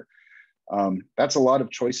provider. That's a lot of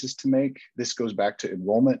choices to make. This goes back to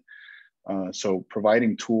enrollment. So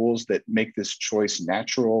providing tools that make this choice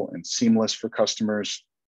natural and seamless for customers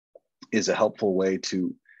is a helpful way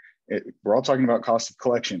to, we're all talking about cost of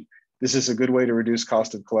collection. This is a good way to reduce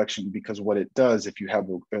cost of collection because what it does, if you have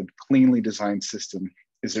a cleanly designed system,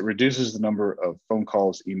 is it reduces the number of phone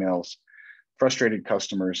calls, emails, frustrated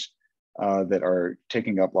customers that are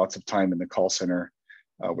taking up lots of time in the call center,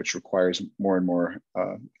 which requires more and more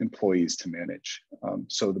employees to manage.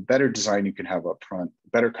 So the better design you can have up front,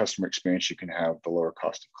 the better customer experience you can have, the lower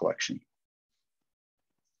cost of collection.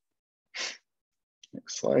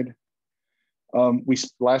 Next slide.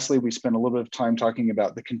 Lastly, we spent a little bit of time talking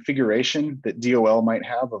about the configuration that DOL might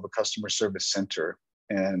have of a customer service center.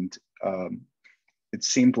 And it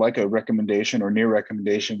seemed like a recommendation or near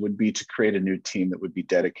recommendation would be to create a new team that would be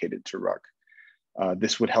dedicated to RUC.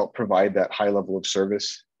 This would help provide that high level of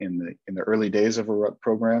service in the early days of a RUC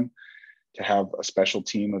program, to have a special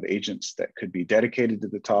team of agents that could be dedicated to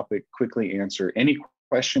the topic, quickly answer any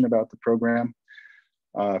question about the program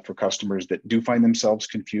for customers that do find themselves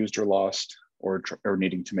confused or lost or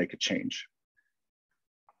needing to make a change.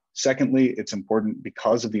 Secondly, it's important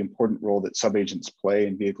because of the important role that subagents play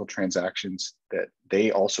in vehicle transactions that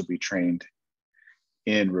they also be trained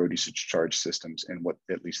in road usage charge systems and what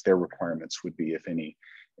at least their requirements would be, if any,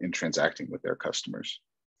 in transacting with their customers.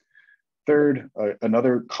 Third,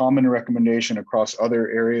 another common recommendation across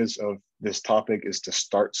other areas of this topic is to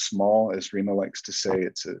start small. As Rima likes to say,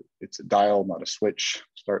 it's a dial, not a switch.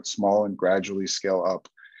 Start small and gradually scale up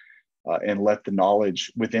and let the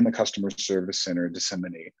knowledge within the customer service center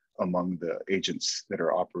disseminate among the agents that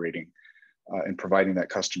are operating and providing that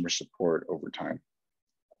customer support over time.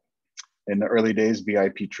 In the early days,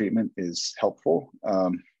 VIP treatment is helpful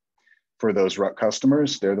for those RUC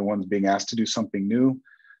customers. They're the ones being asked to do something new.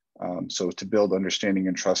 So to build understanding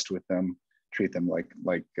and trust with them, treat them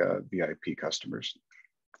like VIP customers.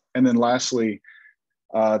 And then lastly,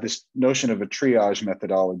 this notion of a triage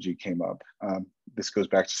methodology came up. This goes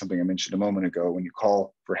back to something I mentioned a moment ago. When you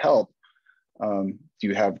call for help, do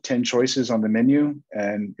you have 10 choices on the menu?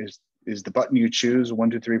 And is the button you choose 1,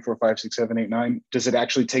 2, 3, 4, 5, 6, 7, 8, 9? Does it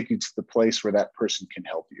actually take you to the place where that person can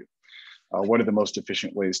help you? What are the most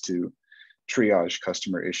efficient ways to triage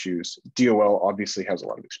customer issues? DOL obviously has a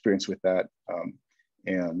lot of experience with that.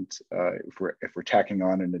 And if we're tacking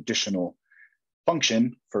on an additional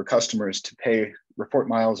function for customers to pay report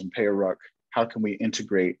miles and pay a RUC, how can we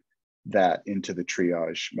integrate that into the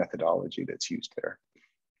triage methodology that's used there?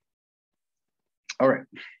 All right,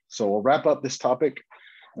 so we'll wrap up this topic,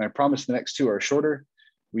 and I promise the next two are shorter.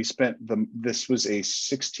 We spent this was a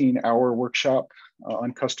 16-hour workshop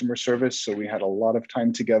on customer service, so we had a lot of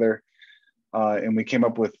time together, and we came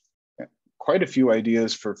up with quite a few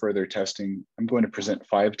ideas for further testing. I'm going to present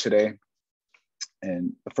 5 today.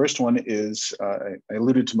 And the first one is, I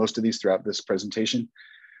alluded to most of these throughout this presentation.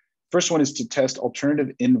 First one is to test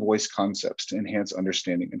alternative invoice concepts to enhance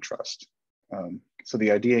understanding and trust. So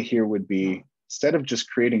the idea here would be, instead of just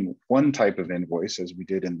creating one type of invoice, as we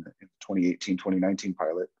did in the 2018, 2019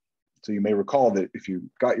 pilot. So you may recall that if you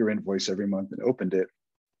got your invoice every month and opened it,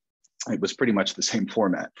 it was pretty much the same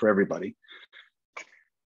format for everybody.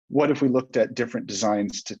 What if we looked at different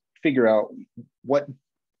designs to figure out what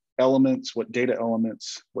elements, what data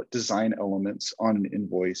elements, what design elements on an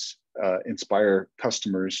invoice inspire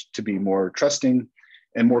customers to be more trusting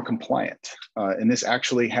and more compliant? And this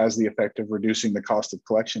actually has the effect of reducing the cost of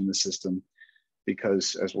collection in the system,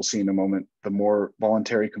 because as we'll see in a moment, the more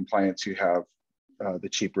voluntary compliance you have, the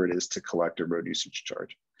cheaper it is to collect a road usage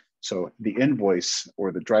charge. So the invoice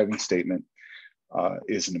or the driving statement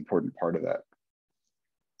is an important part of that.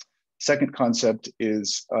 Second concept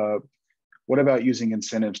is, what about using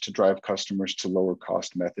incentives to drive customers to lower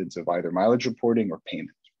cost methods of either mileage reporting or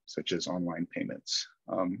payment, such as online payments?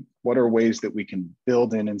 What are ways that we can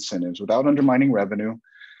build in incentives without undermining revenue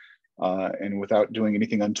and without doing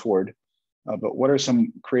anything untoward? But what are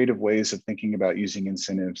some creative ways of thinking about using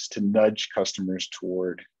incentives to nudge customers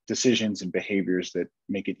toward decisions and behaviors that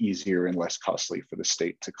make it easier and less costly for the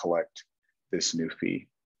state to collect this new fee?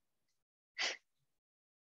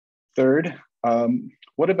 Third,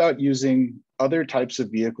 what about using other types of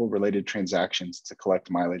vehicle-related transactions to collect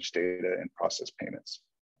mileage data and process payments?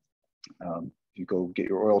 You go get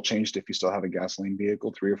your oil changed if you still have a gasoline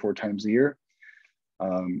vehicle 3 or 4 times a year.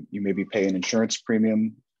 You maybe pay an insurance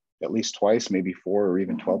premium at least twice, maybe 4 or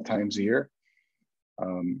even 12 times a year.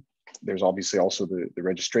 There's obviously also the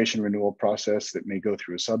registration renewal process that may go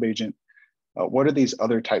through a subagent. What are these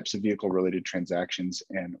other types of vehicle-related transactions,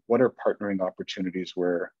 and what are partnering opportunities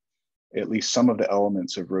where at least some of the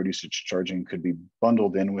elements of road usage charging could be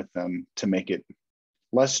bundled in with them to make it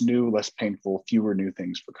less new, less painful, fewer new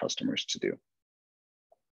things for customers to do?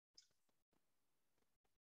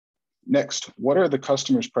 Next, what are the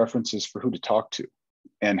customers' preferences for who to talk to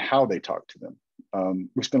and how they talk to them?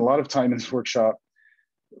 We spent a lot of time in this workshop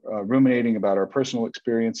ruminating about our personal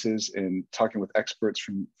experiences and talking with experts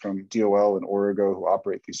from DOL and Origo who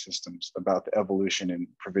operate these systems about the evolution and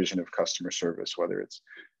provision of customer service, whether it's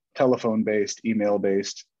telephone-based,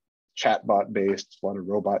 email-based, chatbot-based, a lot of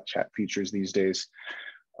robot chat features these days.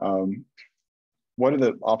 What are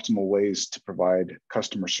the optimal ways to provide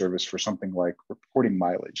customer service for something like reporting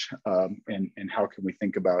mileage? And how can we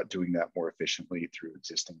think about doing that more efficiently through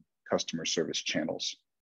existing customer service channels?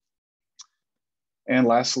 And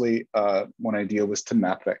lastly, one idea was to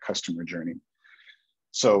map that customer journey.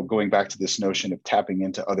 So going back to this notion of tapping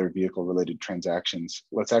into other vehicle-related transactions,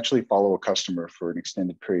 let's actually follow a customer for an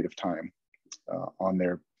extended period of time on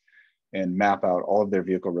there and map out all of their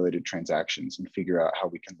vehicle-related transactions and figure out how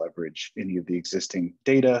we can leverage any of the existing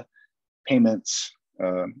data, payments,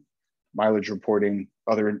 mileage reporting,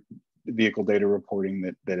 other vehicle data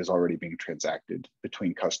reporting that is already being transacted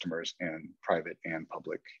between customers and private and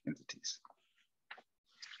public entities.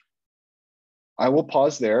 I will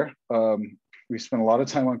pause there. We spent a lot of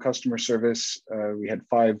time on customer service. We had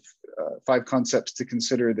five concepts to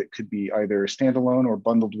consider that could be either standalone or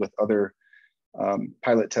bundled with other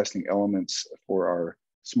pilot testing elements for our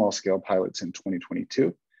small scale pilots in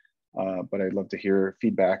 2022. But I'd love to hear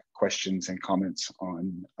feedback, questions, and comments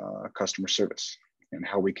on customer service and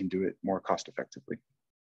how we can do it more cost effectively.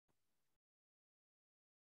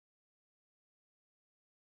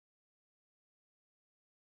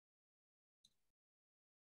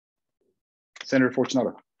 Senator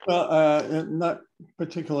Fortunato. Well, not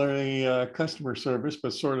particularly customer service,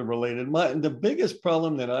 but sort of related. The biggest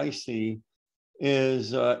problem that I see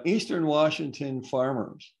is Eastern Washington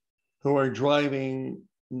farmers who are driving,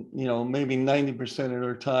 maybe 90% of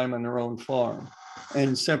their time on their own farm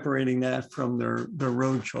and separating that from their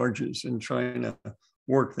road charges and trying to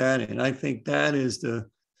work that in. I think that is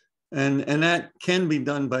and that can be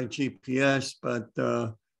done by GPS, but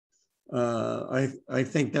I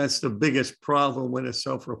think that's the biggest problem with a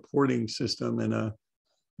self-reporting system and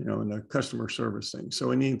and a customer service thing. So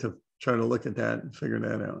we need to try to look at that and figure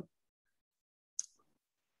that out.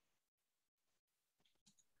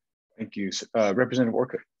 Thank you, Representative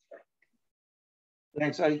Orca.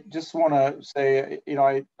 Thanks. I just want to say,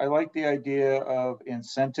 I like the idea of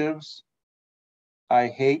incentives. I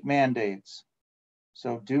hate mandates.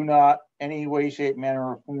 So do not any way, shape,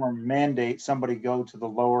 manner, or form mandate somebody go to the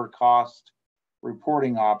lower cost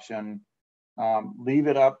reporting option. Leave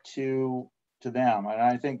it up to them. And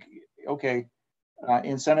I think, okay,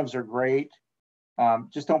 incentives are great.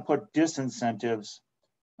 Just don't put disincentives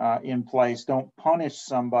in place. Don't punish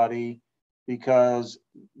somebody because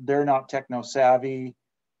they're not techno savvy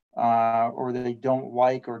or they don't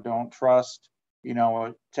like or don't trust, you know,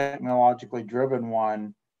 a technologically driven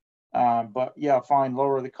one. But yeah, fine,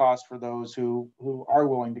 lower the cost for those who are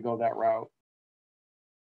willing to go that route.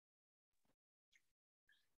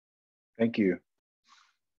 Thank you.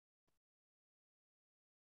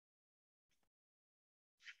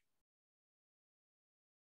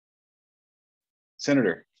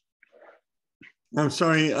 Senator. I'm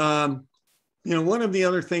sorry. You know, one of the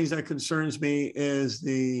other things that concerns me is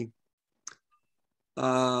the,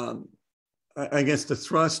 I guess, the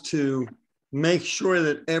thrust to make sure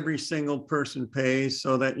that every single person pays,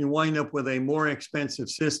 so that you wind up with a more expensive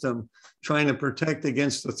system trying to protect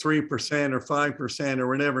against the 3% or 5% or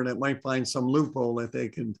whatever that might find some loophole that they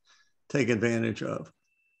can take advantage of.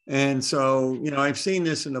 And so, you know, I've seen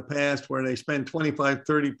this in the past where they spend 25,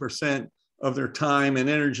 30% of their time and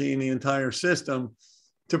energy in the entire system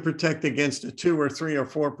to protect against a 2 or 3 or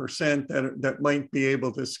 4% that might be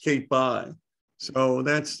able to skate by. So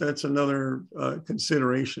that's another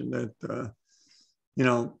consideration that, you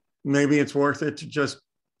know, maybe it's worth it to just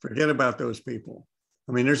forget about those people.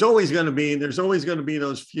 I mean, there's always going to be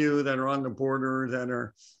those few that are on the border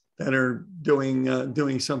that are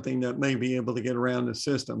doing something that may be able to get around the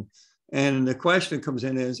system. And the question comes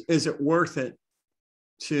in is it worth it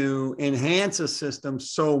to enhance a system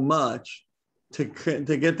so much to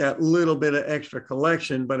get that little bit of extra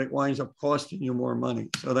collection, but it winds up costing you more money?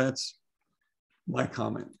 So that's my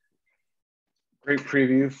comment. Great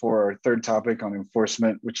preview for our third topic on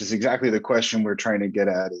enforcement, which is exactly the question we're trying to get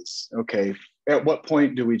at is, okay, at what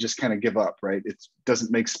point do we just kind of give up, right? It doesn't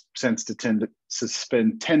make sense to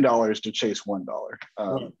spend $10 to chase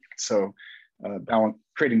 $1. So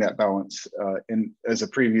creating that balance. And as a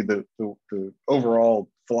preview, the overall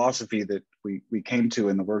philosophy that we came to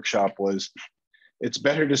in the workshop was, it's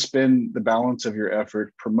better to spend the balance of your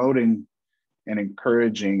effort promoting and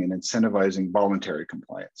encouraging and incentivizing voluntary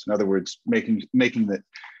compliance. In other words, making the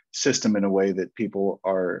system in a way that people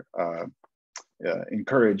are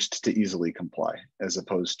encouraged to easily comply, as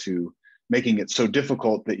opposed to making it so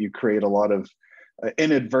difficult that you create a lot of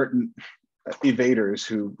inadvertent evaders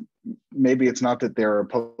who maybe it's not that they're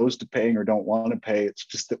opposed to paying or don't want to pay, it's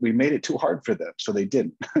just that we made it too hard for them, so they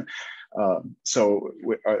didn't.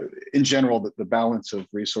 In general, the balance of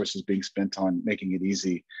resources being spent on making it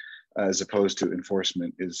easy as opposed to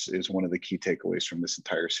enforcement is one of the key takeaways from this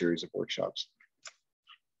entire series of workshops.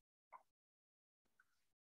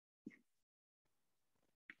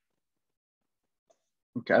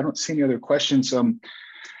 Okay, I don't see any other questions.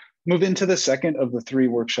 Move into the second of the 3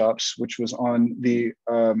 workshops, which was on the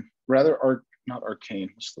not arcane,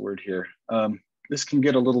 what's the word here? This can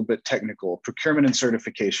get a little bit technical, procurement and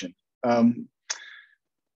certification.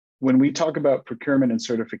 When we talk about procurement and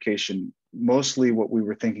certification, mostly what we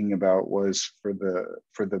were thinking about was for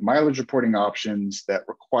the mileage reporting options that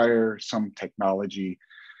require some technology,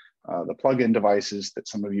 the plug-in devices that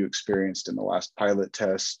some of you experienced in the last pilot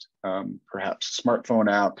test, perhaps a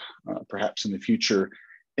smartphone app, perhaps in the future,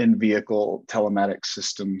 in-vehicle telematics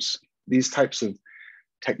systems, these types of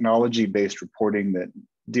technology-based reporting that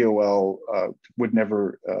DOL would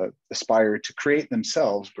never aspire to create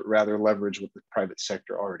themselves, but rather leverage what the private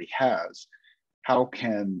sector already has. How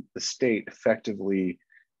can the state effectively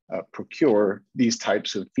procure these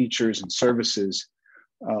types of features and services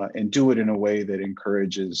and do it in a way that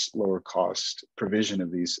encourages lower cost provision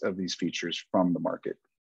of these features from the market?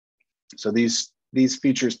 So these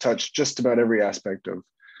features touch just about every aspect of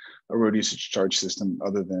a road usage charge system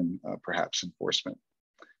other than perhaps enforcement,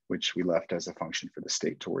 which we left as a function for the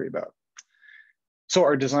state to worry about. So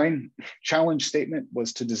our design challenge statement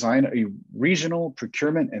was to design a regional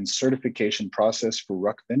procurement and certification process for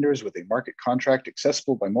RUC vendors with a market contract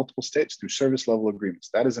accessible by multiple states through service level agreements.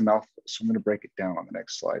 That is a mouthful, so I'm going to break it down on the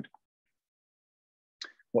next slide.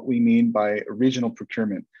 What we mean by a regional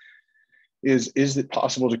procurement is it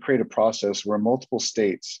possible to create a process where multiple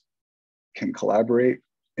states can collaborate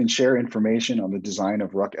and share information on the design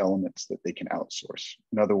of RUC elements that they can outsource?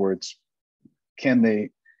 In other words, can they,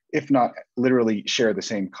 if not literally share the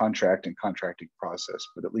same contract and contracting process,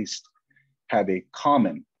 but at least have a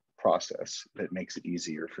common process that makes it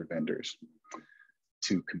easier for vendors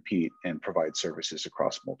to compete and provide services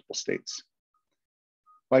across multiple states?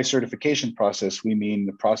 By certification process, we mean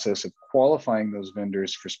the process of qualifying those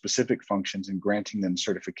vendors for specific functions and granting them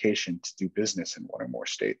certification to do business in one or more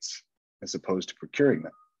states, as opposed to procuring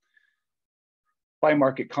them. By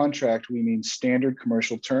market contract, we mean standard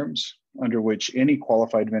commercial terms under which any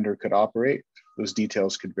qualified vendor could operate. Those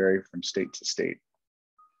details could vary from state to state.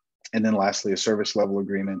 And then lastly, a service level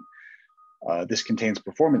agreement. This contains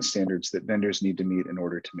performance standards that vendors need to meet in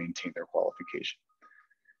order to maintain their qualification.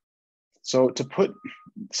 So to put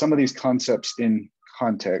some of these concepts in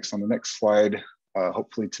context, on the next slide,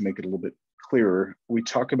 hopefully to make it a little bit clearer, we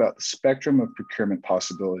talk about the spectrum of procurement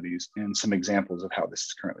possibilities and some examples of how this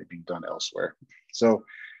is currently being done elsewhere. So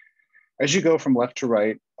as you go from left to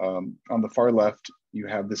right, on the far left, you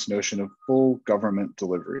have this notion of full government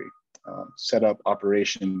delivery, setup,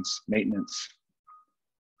 operations, maintenance,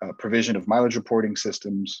 provision of mileage reporting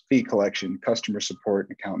systems, fee collection, customer support,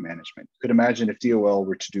 and account management. You could imagine if DOL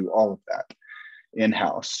were to do all of that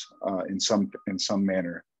in-house in some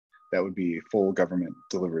manner, that would be a full government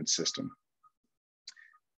delivered system.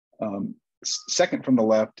 Second from the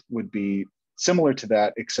left would be similar to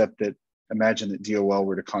that, except that imagine that DOL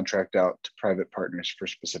were to contract out to private partners for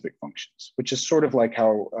specific functions, which is sort of like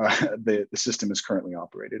how the system is currently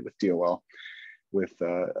operated with DOL, with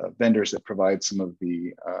vendors that provide some of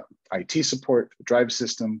the IT support, the drive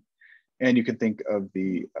system, and you can think of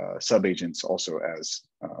the sub-agents also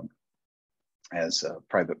as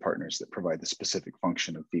private partners that provide the specific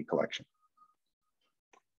function of fee collection.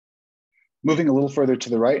 Moving a little further to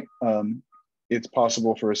the right, it's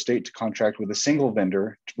possible for a state to contract with a single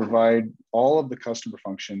vendor to provide all of the customer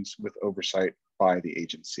functions with oversight by the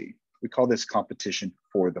agency. We call this competition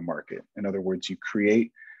for the market. In other words, you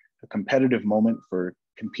create a competitive moment for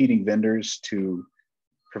competing vendors to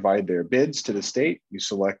provide their bids to the state. You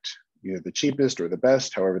select either the cheapest or the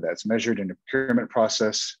best, however that's measured in a procurement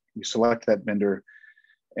process. You select that vendor,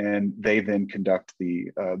 and they then conduct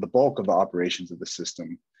the bulk of the operations of the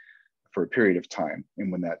system for a period of time.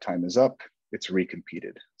 And when that time is up, it's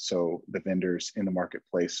recompeted. So the vendors in the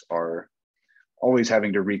marketplace are always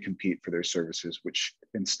having to recompete for their services, which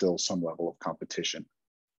instills some level of competition.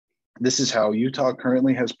 This is how Utah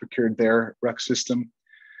currently has procured their RUC system.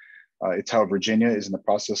 It's how Virginia is in the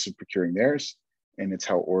process of procuring theirs. And it's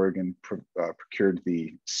how Oregon procured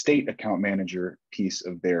the state account manager piece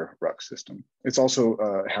of their RUC system. It's also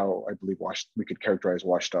how I believe we could characterize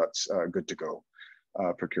WSDOT's good to go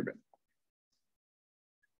procurement.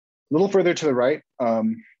 A little further to the right,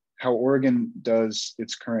 how Oregon does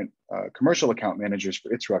its current commercial account managers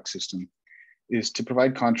for its RUC system is to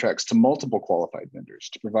provide contracts to multiple qualified vendors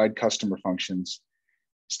to provide customer functions,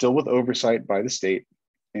 still with oversight by the state.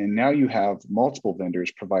 And now you have multiple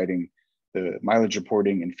vendors providing the mileage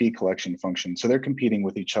reporting and fee collection functions. So they're competing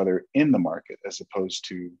with each other in the market as opposed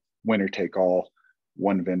to winner take all,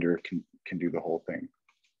 one vendor can do the whole thing.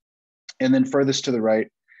 And then furthest to the right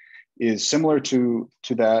is similar to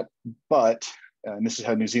that, but, and this is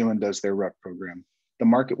how New Zealand does their RUC program. The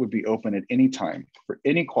market would be open at any time for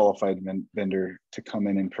any qualified vendor to come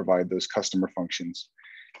in and provide those customer functions.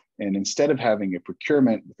 And instead of having a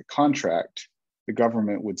procurement with a contract, the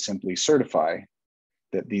government would simply certify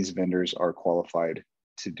that these vendors are qualified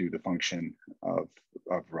to do the function of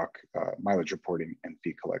RUC mileage reporting and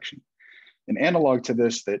fee collection. An analog to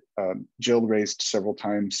this that Jill raised several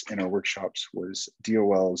times in our workshops was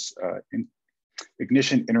DOL's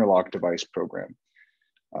Ignition Interlock Device Program.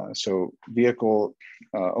 So vehicle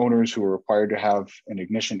owners who are required to have an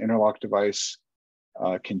ignition interlock device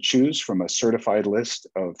can choose from a certified list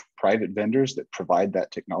of private vendors that provide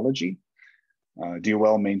that technology.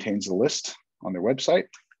 DOL maintains the list on their website.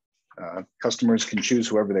 Customers can choose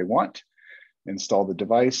whoever they want, install the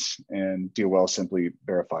device, and DOL simply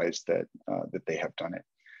verifies that, that they have done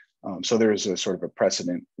it. So there is a sort of a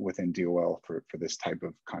precedent within DOL for this type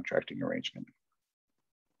of contracting arrangement.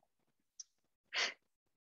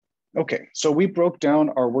 Okay, so we broke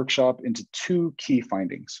down our workshop into two key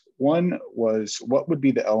findings. One was what would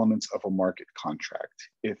be the elements of a market contract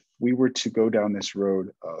if we were to go down this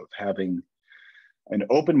road of having an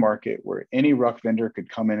open market where any RUC vendor could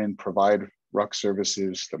come in and provide RUC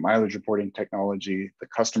services, the mileage reporting technology, the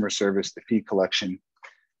customer service, the fee collection.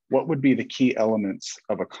 What would be the key elements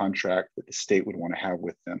of a contract that the state would want to have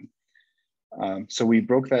with them? So we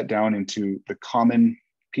broke that down into the common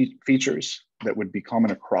features that would be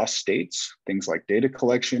common across states, things like data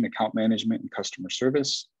collection, account management, and customer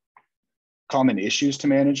service. Common issues to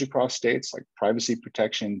manage across states like privacy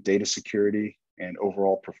protection, data security, and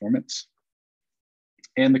overall performance.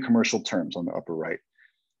 And the commercial terms on the upper right.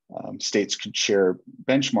 States could share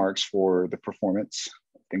benchmarks for the performance,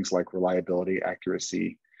 things like reliability,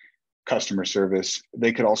 accuracy, customer service.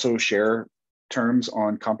 They could also share terms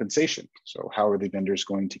on compensation. So how are the vendors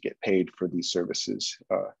going to get paid for these services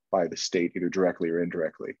by the state, either directly or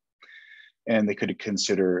indirectly? And they could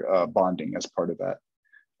consider bonding as part of that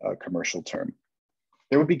commercial term.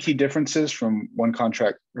 There would be key differences from one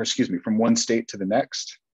contract, or excuse me, from one state to the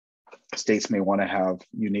next. States may want to have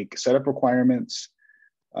unique setup requirements,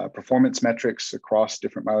 performance metrics across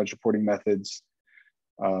different mileage reporting methods.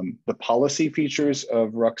 The policy features of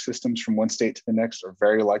RUC systems from one state to the next are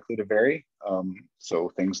very likely to vary.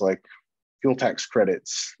 So things like fuel tax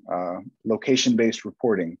credits, location-based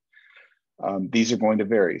reporting, these are going to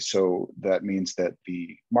vary. So that means that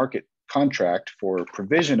the market contract for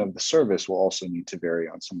provision of the service will also need to vary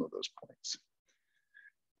on some of those points.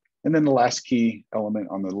 And then the last key element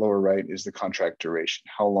on the lower right is the contract duration.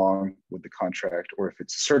 How long would the contract, or if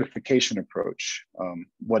it's a certification approach,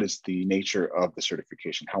 what is the nature of the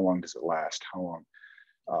certification? How long does it last? How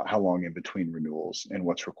long in between renewals, and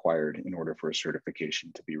what's required in order for a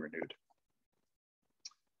certification to be renewed?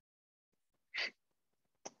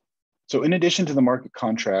 So in addition to the market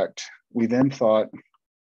contract, we then thought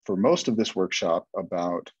for most of this workshop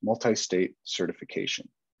about multi-state certification.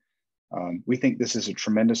 We think this is a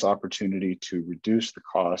tremendous opportunity to reduce the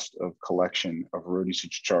cost of collection of road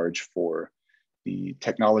usage charge for the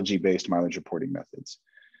technology-based mileage reporting methods.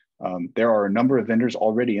 There are a number of vendors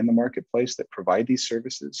already in the marketplace that provide these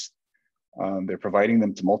services. They're providing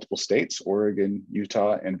them to multiple states, Oregon,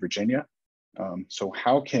 Utah, and Virginia. So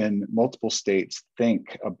how can multiple states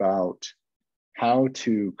think about how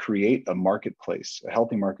to create a marketplace, a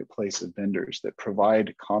healthy marketplace of vendors that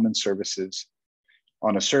provide common services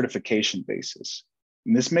on a certification basis?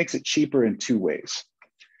 And this makes it cheaper in two ways.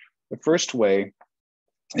 The first way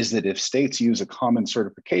is that if states use a common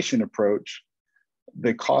certification approach,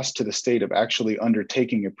 the cost to the state of actually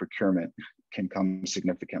undertaking a procurement can come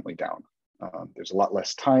significantly down. There's a lot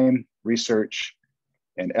less time, research,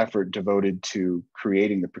 and effort devoted to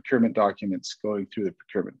creating the procurement documents, going through the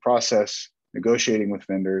procurement process, negotiating with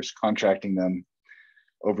vendors, contracting them,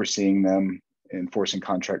 overseeing them, enforcing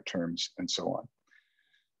contract terms, and so on.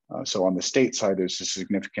 So on the state side, there's a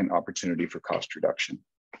significant opportunity for cost reduction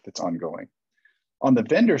that's ongoing. On the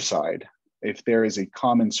vendor side, if there is a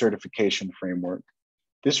common certification framework,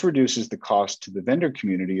 this reduces the cost to the vendor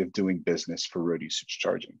community of doing business for road usage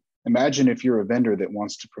charging. Imagine if you're a vendor that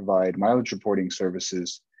wants to provide mileage reporting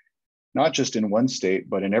services, not just in one state,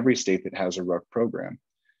 but in every state that has a RUC program.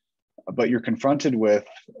 But you're confronted with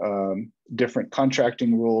different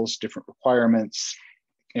contracting rules, different requirements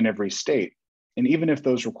in every state. And even if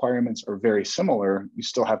those requirements are very similar, you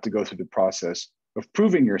still have to go through the process of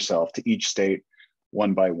proving yourself to each state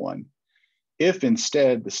one by one. If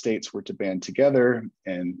instead the states were to band together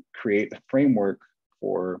and create a framework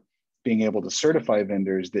for being able to certify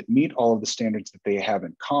vendors that meet all of the standards that they have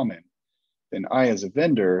in common, then I, as a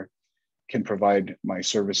vendor, can provide my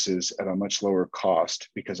services at a much lower cost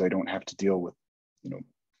because I don't have to deal with,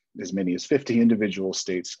 as many as 50 individual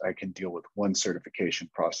states. I can deal with one certification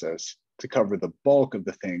process to cover the bulk of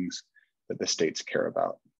the things that the states care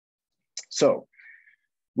about. So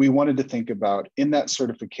we wanted to think about, in that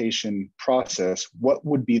certification process, what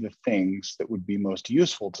would be the things that would be most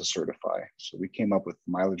useful to certify? So we came up with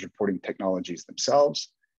mileage reporting technologies themselves,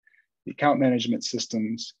 the account management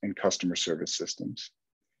systems, and customer service systems.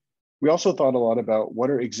 We also thought a lot about what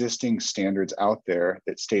are existing standards out there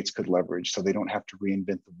that states could leverage so they don't have to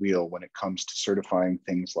reinvent the wheel when it comes to certifying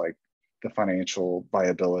things like the financial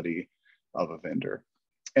viability of a vendor.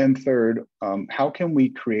 And third, how can we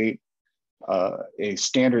create a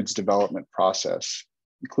standards development process,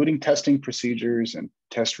 including testing procedures and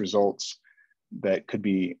test results that could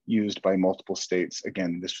be used by multiple states?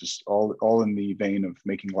 Again, this was all in the vein of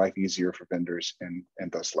making life easier for vendors and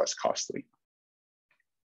thus less costly.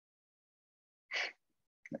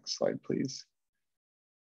 Next slide, please.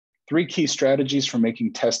 3 key strategies for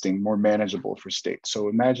making testing more manageable for states. So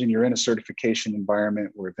imagine you're in a certification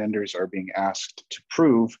environment where vendors are being asked to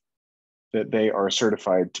prove that they are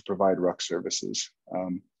certified to provide RUC services.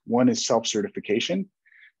 One is self-certification.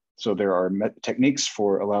 So there are techniques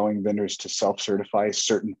for allowing vendors to self-certify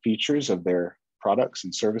certain features of their products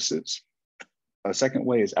and services. A second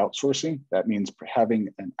way is outsourcing. That means having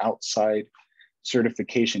an outside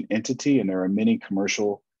certification entity, and there are many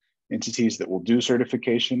commercial entities that will do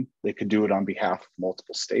certification. They could do it on behalf of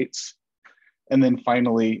multiple states. And then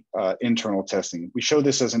finally, internal testing. We show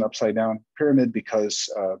this as an upside down pyramid because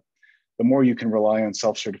the more you can rely on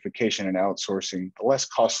self-certification and outsourcing, the less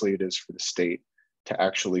costly it is for the state to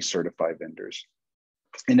actually certify vendors.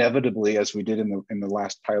 Inevitably, as we did in the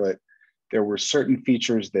last pilot, there were certain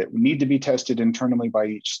features that need to be tested internally by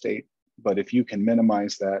each state, but if you can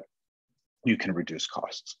minimize that, you can reduce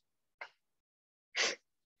costs.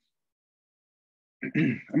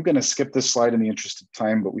 I'm going to skip this slide in the interest of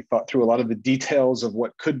time, but we thought through a lot of the details of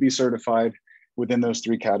what could be certified within those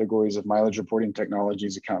three categories of mileage reporting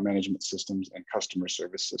technologies, account management systems, and customer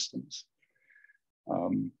service systems.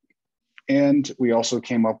 And we also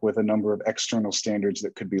came up with a number of external standards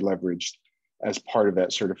that could be leveraged as part of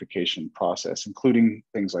that certification process, including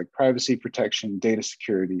things like privacy protection, data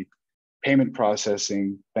security, payment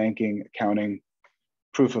processing, banking, accounting,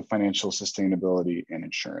 proof of financial sustainability, and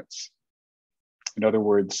insurance. In other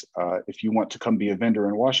words, if you want to come be a vendor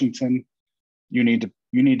in Washington, you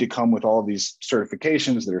need to come with all of these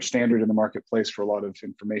certifications that are standard in the marketplace for a lot of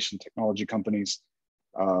information technology companies.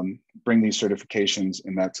 Bring these certifications,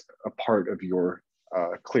 and that's a part of your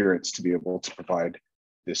clearance to be able to provide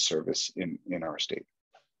this service in our state.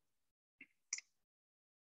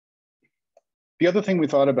 The other thing we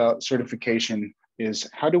thought about certification is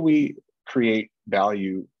how do we create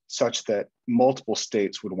value such that multiple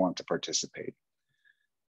states would want to participate?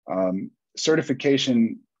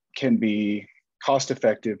 Certification can be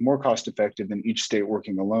cost-effective, more cost-effective than each state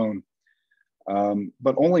working alone,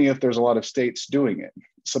 but only if there's a lot of states doing it.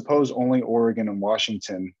 Suppose only Oregon and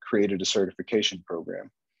Washington created a certification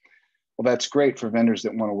program. Well, that's great for vendors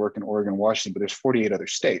that want to work in Oregon and Washington, but there's 48 other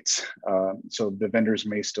states. So the vendors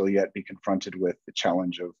may still yet be confronted with the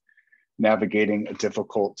challenge of navigating a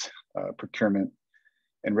difficult procurement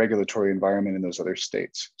and regulatory environment in those other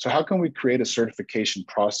states. So how can we create a certification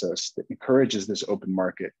process that encourages this open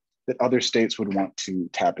market that other states would want to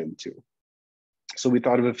tap into? So we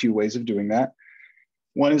thought of a few ways of doing that.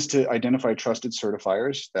 One is to identify trusted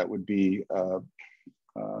certifiers. That would be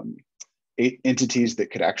entities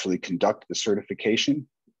that could actually conduct the certification.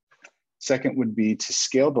 Second would be to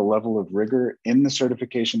scale the level of rigor in the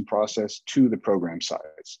certification process to the program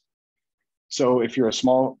size. So if you're a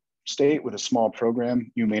small state with a small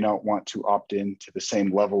program, you may not want to opt in to the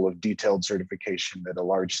same level of detailed certification that a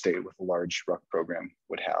large state with a large RUC program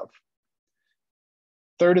would have.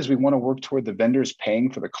 Third is we want to work toward the vendors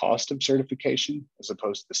paying for the cost of certification as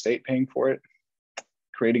opposed to the state paying for it,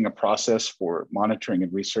 creating a process for monitoring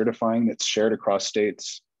and recertifying that's shared across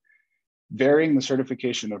states, varying the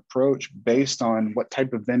certification approach based on what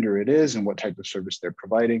type of vendor it is and what type of service they're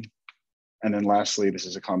providing. And then lastly, this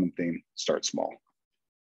is a common theme, start small.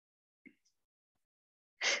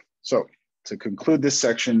 So to conclude this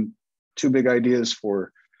section, two big ideas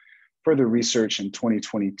for further research in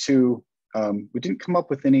 2022. We didn't come up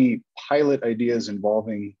with any pilot ideas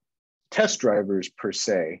involving test drivers per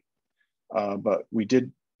se, but we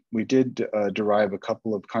did derive a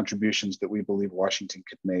couple of contributions that we believe Washington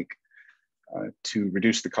could make to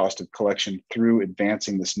reduce the cost of collection through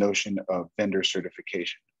advancing this notion of vendor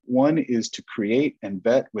certification. One is to create and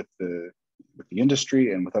vet with the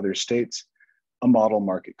industry and with other states a model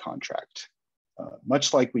market contract.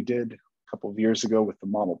 Much like we did a couple of years ago with the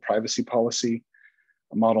model privacy policy,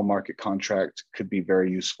 a model market contract could be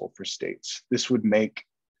very useful for states. This would make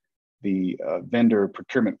the vendor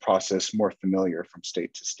procurement process more familiar from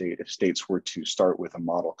state to state if states were to start with a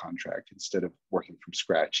model contract instead of working from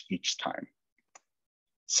scratch each time.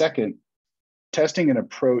 Second, testing an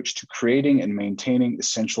approach to creating and maintaining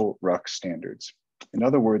essential RUC standards. In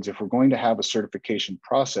other words, if we're going to have a certification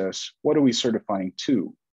process, what are we certifying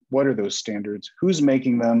to? What are those standards? Who's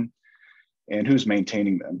making them and who's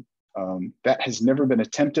maintaining them? That has never been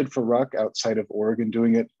attempted for RUC outside of Oregon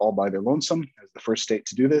doing it all by their lonesome as the first state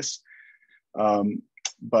to do this.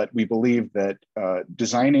 But we believe that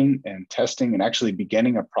designing and testing and actually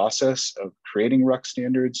beginning a process of creating RUC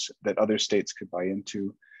standards that other states could buy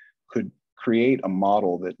into could create a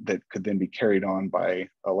model that could then be carried on by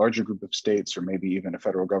a larger group of states or maybe even a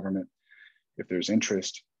federal government if there's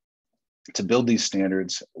interest to build these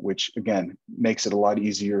standards, which again makes it a lot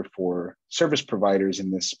easier for service providers in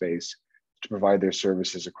this space to provide their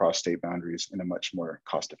services across state boundaries in a much more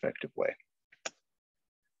cost-effective way.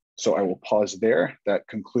 So I will pause there. That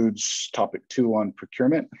concludes topic 2 on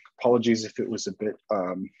procurement. Apologies if it was a bit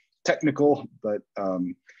technical, but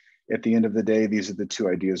at the end of the day, these are the 2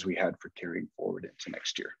 ideas we had for carrying forward into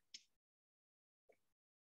next year.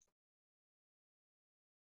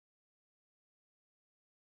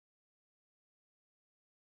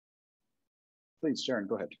 Please, Sharon,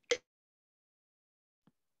 go ahead.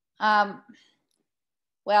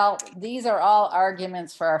 Well, these are all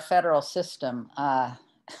arguments for our federal system.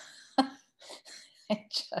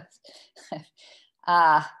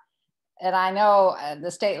 And I know the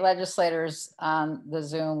state legislators on the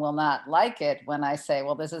Zoom will not like it when I say,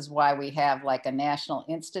 well, this is why we have like a National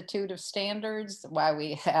Institute of Standards, why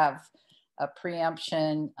we have a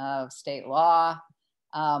preemption of state law.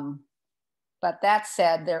 But that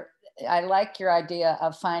said, I like your idea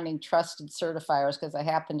of finding trusted certifiers, because I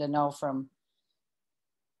happen to know from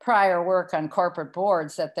prior work on corporate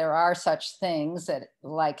boards that there are such things that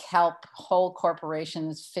like help whole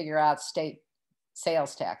corporations figure out state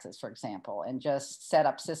sales taxes, for example, and just set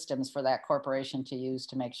up systems for that corporation to use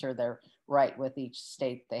to make sure they're right with each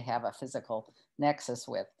state they have a physical nexus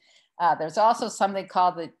with. There's also something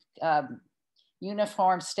called the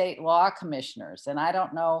Uniform State Law Commissioners. And I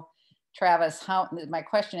don't know, Travis, my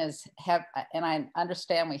question is, and I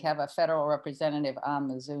understand we have a federal representative on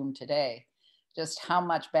the Zoom today, just how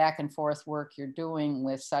much back and forth work you're doing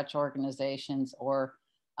with such organizations or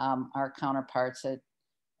our counterparts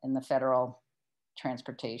in the federal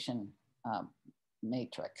transportation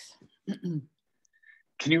matrix.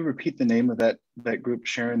 Can you repeat the name of that group,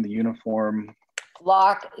 Sharon? The Uniform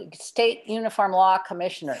State Uniform Law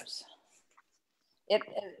Commissioners.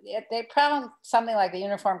 They probably something like the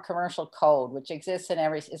Uniform Commercial Code, which exists in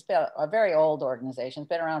it's been a very old organization. It's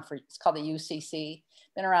been around it's called the UCC,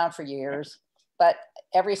 been around for years, but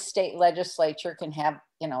every state legislature can have,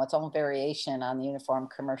 its own variation on the Uniform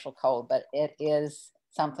Commercial Code, but it is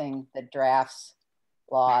something that drafts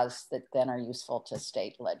laws that then are useful to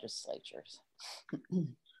state legislatures.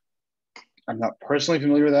 I'm not personally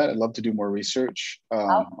familiar with that. I'd love to do more research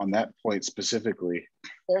on that point specifically.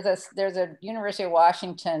 There's a University of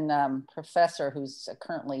Washington professor who's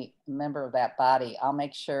currently a member of that body. I'll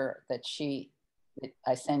make sure that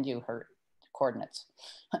I send you her coordinates.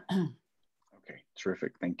 Okay,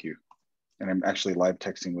 terrific, thank you. And I'm actually live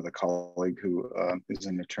texting with a colleague who is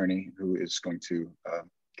an attorney who is going to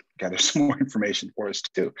gather some more information for us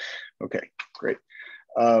too. Okay, great.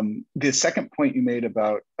 The second point you made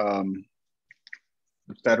about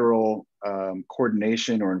federal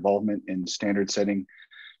coordination or involvement in standard setting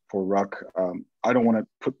for RUC. I don't want to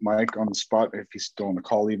put Mike on the spot if he's still on the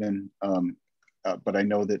call even, but I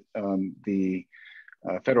know that the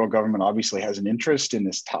federal government obviously has an interest in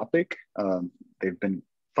this topic. They've been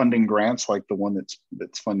funding grants like the one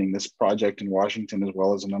that's funding this project in Washington, as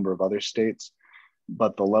well as a number of other states.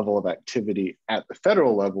 But the level of activity at the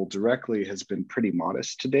federal level directly has been pretty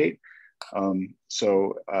modest to date.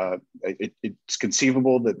 So it's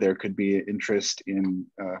conceivable that there could be interest in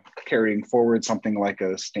carrying forward something like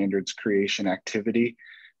a standards creation activity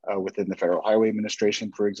within the Federal Highway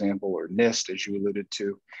Administration, for example, or NIST, as you alluded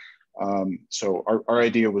to. So our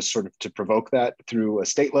idea was sort of to provoke that through a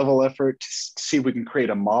state level effort to see if we can create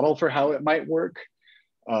a model for how it might work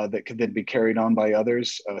that could then be carried on by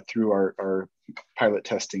others through our pilot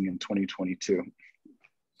testing in 2022.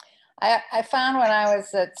 I found when I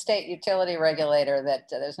was a state utility regulator that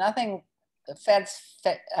there's nothing the feds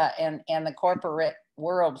and the corporate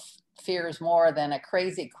world fears more than a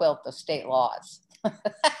crazy quilt of state laws.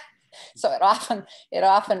 So it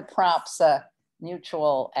often prompts a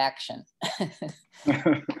mutual action.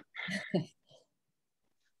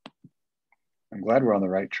 I'm glad we're on the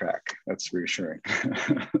right track. That's reassuring.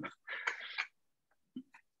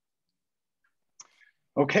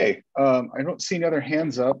 Okay, I don't see any other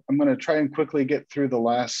hands up. I'm going to try and quickly get through the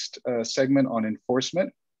last segment on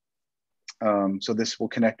enforcement. So this will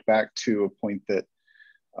connect back to a point that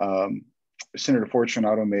Senator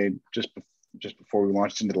Fortunato made just before we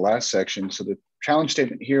launched into the last section. So the challenge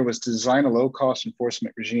statement here was to design a low-cost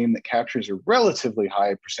enforcement regime that captures a relatively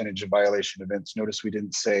high percentage of violation events. Notice we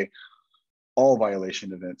didn't say all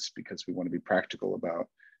violation events because we want to be practical about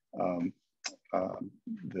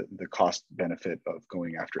the cost benefit of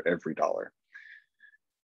going after every dollar.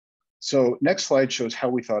 So next slide shows how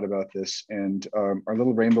we thought about this, and our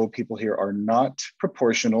little rainbow people here are not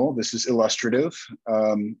proportional. This is illustrative.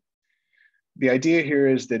 The idea here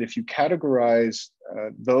is that if you categorize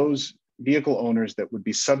those vehicle owners that would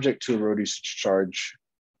be subject to a road usage charge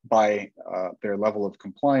by their level of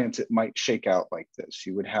compliance, it might shake out like this.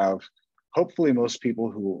 You would have hopefully most people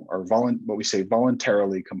who are what we say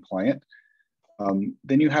voluntarily compliant.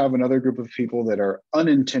 Then you have another group of people that are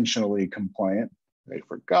unintentionally compliant. They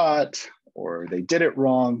forgot or they did it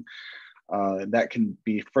wrong. That can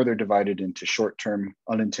be further divided into short-term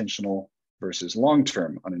unintentional versus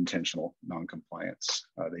long-term unintentional non-compliance.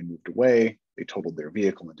 They moved away, they totaled their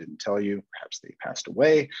vehicle and didn't tell you, perhaps they passed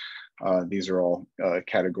away. These are all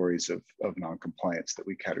categories of non-compliance that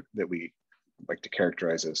we like to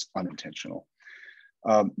characterize as unintentional.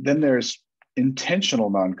 Then there's intentional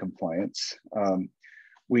non-compliance.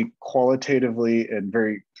 We qualitatively and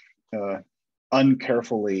very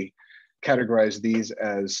uncarefully categorize these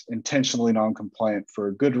as intentionally non-compliant for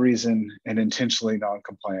a good reason and intentionally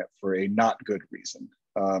non-compliant for a not good reason.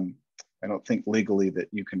 I don't think legally that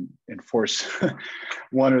you can enforce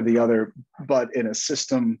one or the other, but in a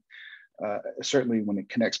system, certainly when it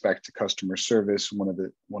connects back to customer service, one of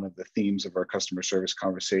the themes of our customer service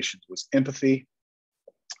conversations was empathy.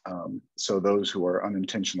 So those who are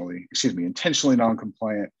intentionally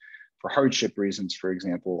non-compliant for hardship reasons, for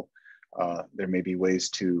example, there may be ways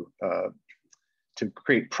to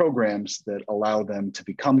create programs that allow them to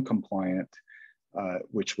become compliant,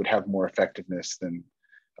 which would have more effectiveness than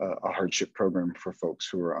a hardship program for folks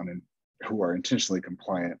who are intentionally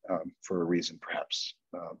compliant for a reason, perhaps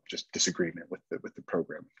just disagreement with the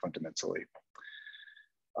program fundamentally.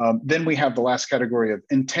 Then we have the last category of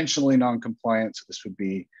intentionally non-compliant. So this would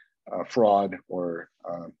be fraud or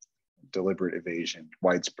deliberate evasion,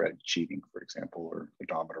 widespread cheating, for example, or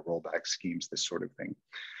odometer rollback schemes, this sort of thing.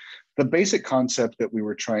 The basic concept that we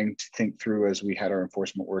were trying to think through as we had our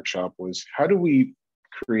enforcement workshop was, how do we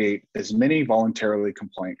create as many voluntarily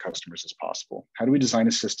compliant customers as possible? How do we design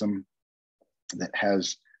a system that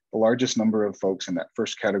has the largest number of folks in that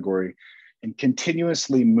first category and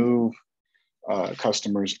continuously move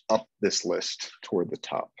customers up this list toward the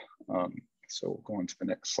top? So we'll go on to the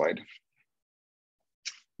next slide.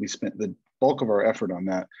 We spent the bulk of our effort on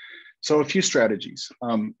that. So a few strategies.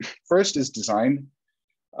 First is design.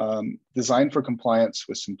 Design for compliance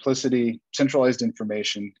with simplicity, centralized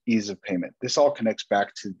information, ease of payment. This all connects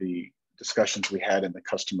back to the discussions we had in the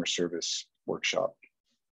customer service workshop.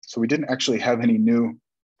 So we didn't actually have any new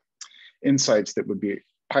insights that would be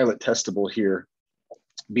pilot testable here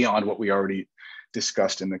beyond what we already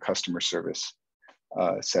discussed in the customer service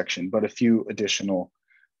section, but a few additional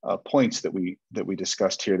points that we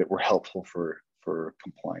discussed here that were helpful for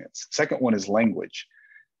compliance. Second one is language.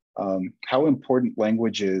 How important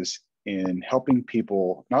language is in helping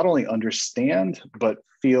people not only understand, but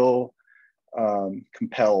feel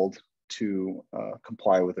compelled to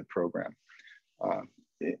comply with a program.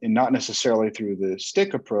 And not necessarily through the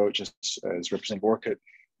stick approach, as Representative Orcutt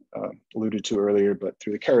alluded to earlier, but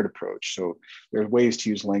through the carrot approach. So there are ways to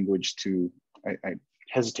use language to, I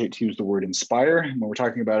hesitate to use the word inspire when we're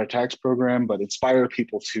talking about a tax program, but inspire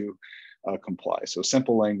people to comply. So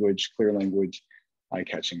simple language, clear language,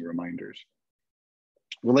 eye-catching reminders.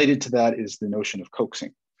 Related to that is the notion of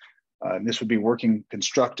coaxing. This would be working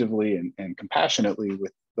constructively and compassionately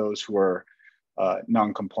with those who are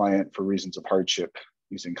non-compliant for reasons of hardship,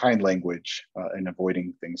 using kind language and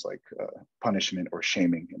avoiding things like punishment or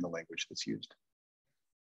shaming in the language that's used.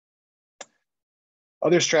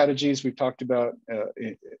 Other strategies we've talked about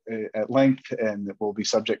at length and that will be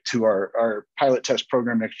subject to our pilot test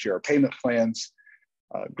program next year are payment plans,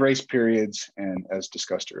 grace periods, and as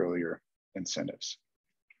discussed earlier, incentives.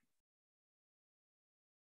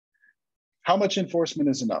 How much enforcement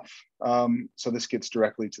is enough? So this gets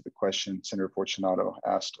directly to the question Senator Fortunato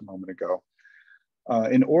asked a moment ago.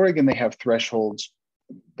 In Oregon, they have thresholds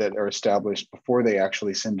that are established before they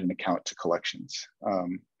actually send an account to collections.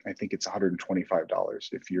 I think it's $125.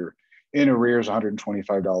 If you're in arrears,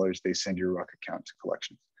 $125, they send your RUC account to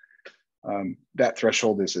collections. That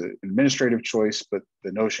threshold is an administrative choice, but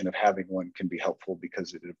the notion of having one can be helpful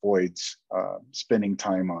because it avoids spending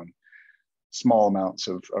time on small amounts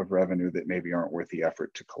of revenue that maybe aren't worth the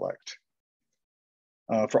effort to collect.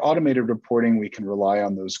 For automated reporting, we can rely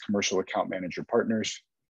on those commercial account manager partners.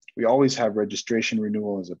 We always have registration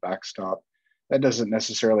renewal as a backstop. That doesn't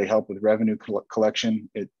necessarily help with revenue collection.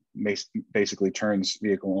 It basically turns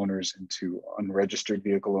vehicle owners into unregistered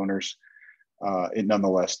vehicle owners. It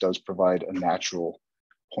nonetheless does provide a natural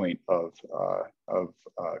point of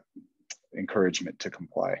encouragement to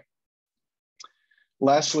comply.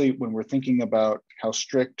 Lastly, when we're thinking about how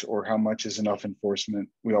strict or how much is enough enforcement,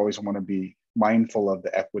 we always want to be mindful of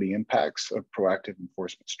the equity impacts of proactive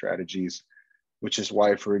enforcement strategies, which is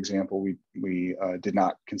why, for example, we did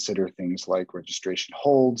not consider things like registration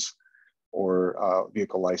holds or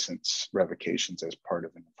vehicle license revocations as part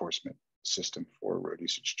of an enforcement system for road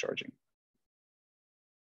usage charging.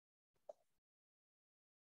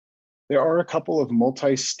 There are a couple of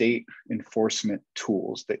multi-state enforcement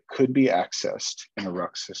tools that could be accessed in a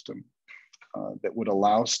RUC system that would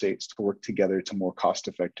allow states to work together to more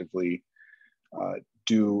cost-effectively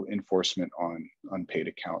do enforcement on unpaid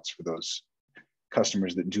accounts for those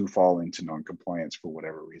customers that do fall into non-compliance for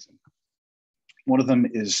whatever reason. One of them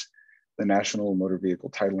is the National Motor Vehicle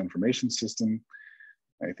Title Information System.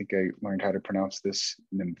 I think I learned how to pronounce this,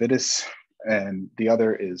 NMVIDIS. And the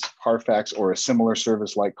other is Carfax, or a similar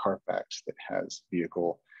service like Carfax that has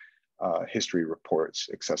vehicle history reports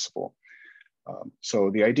accessible. So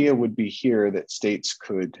the idea would be here that states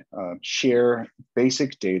could share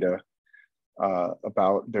basic data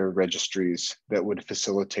about their registries that would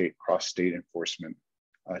facilitate cross-state enforcement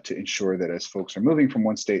to ensure that as folks are moving from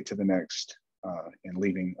one state to the next and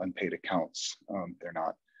leaving unpaid accounts,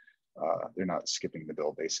 they're not skipping the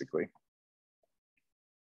bill, basically.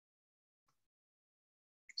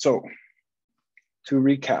 So to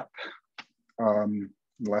recap, in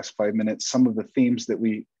the last 5 minutes, some of the themes that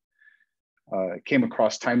we came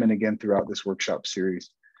across time and again throughout this workshop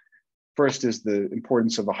series. First is the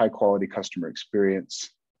importance of a high quality customer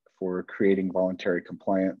experience for creating voluntary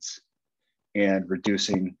compliance and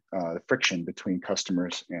reducing the friction between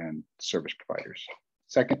customers and service providers.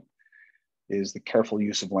 Second is the careful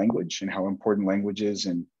use of language and how important language is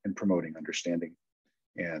in promoting understanding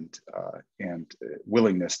and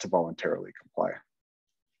willingness to voluntarily comply,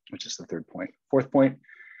 which is the third point. Fourth point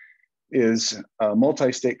is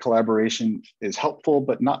multi-state collaboration is helpful,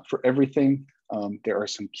 but not for everything. There are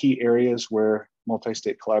some key areas where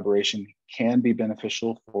multi-state collaboration can be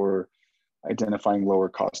beneficial for identifying lower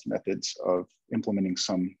cost methods of implementing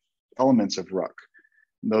some elements of RUC.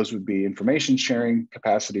 And those would be information sharing,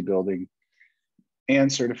 capacity building,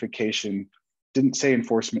 and certification. Didn't say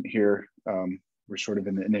enforcement here. We're sort of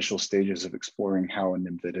in the initial stages of exploring how a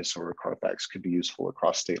NMVIDIS or a Carfax could be useful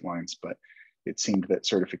across state lines, but it seemed that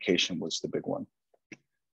certification was the big one.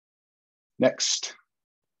 Next,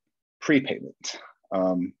 prepayment.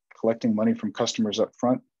 Collecting money from customers up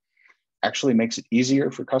front actually makes it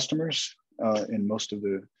easier for customers. In most of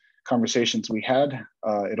the conversations we had,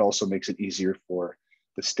 it also makes it easier for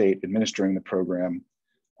the state administering the program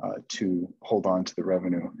to hold on to the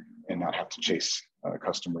revenue and not have to chase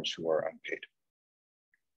customers who are unpaid.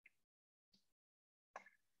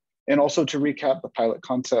 And also to recap the pilot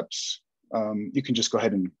concepts, you can just go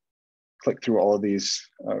ahead and click through all of these,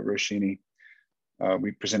 Roshini.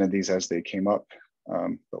 We presented these as they came up,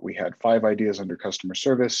 but we had 5 ideas under customer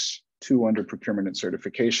service, 2 under procurement and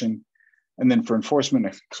certification. And then for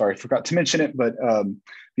enforcement, sorry, I forgot to mention it, but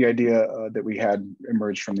the idea that we had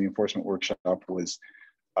emerged from the enforcement workshop was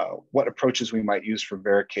what approaches we might use for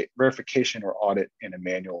verification or audit in a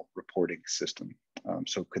manual reporting system.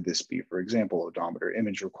 So could this be, for example, odometer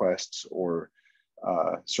image requests or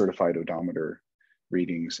certified odometer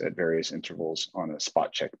readings at various intervals on a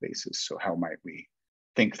spot check basis? So how might we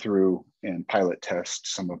think through and pilot test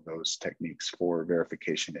some of those techniques for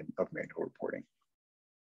verification of manual reporting?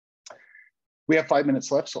 We have 5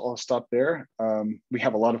 minutes left, so I'll stop there. We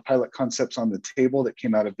have a lot of pilot concepts on the table that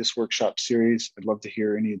came out of this workshop series. I'd love to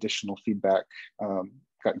hear any additional feedback.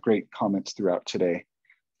 Got great comments throughout today,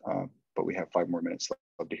 but we have 5 more minutes left.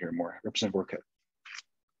 Love to hear more. Representative Orcutt.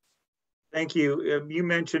 Thank you. You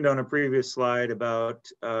mentioned on a previous slide about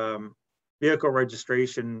vehicle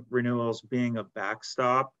registration renewals being a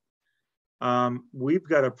backstop. We've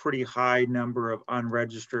got a pretty high number of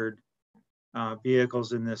unregistered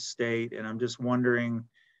vehicles in this state, and I'm just wondering,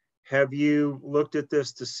 have you looked at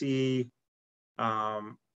this to see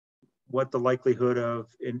what the likelihood of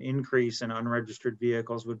an increase in unregistered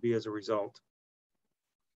vehicles would be as a result?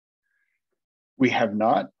 We have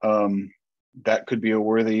not. That could be a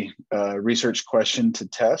worthy research question to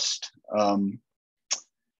test.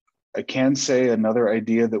 I can say another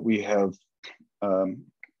idea that we have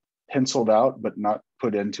penciled out but not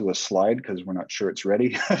put into a slide because we're not sure it's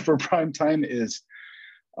ready for prime time is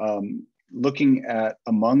looking at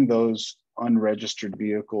among those unregistered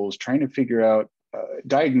vehicles, trying to figure out,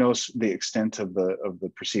 diagnose the extent of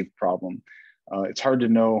the perceived problem. It's hard to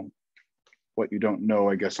know what you don't know,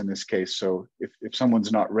 I guess, in this case. So if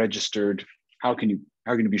someone's not registered, how can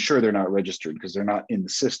you be sure they're not registered because they're not in the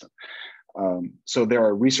system? So there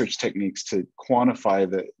are research techniques to quantify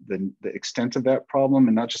the extent of that problem,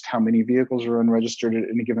 and not just how many vehicles are unregistered at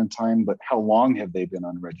any given time, but how long have they been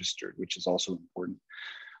unregistered, which is also important.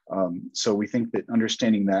 So we think that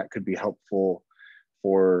understanding that could be helpful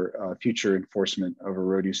for future enforcement of a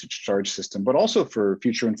road usage charge system, but also for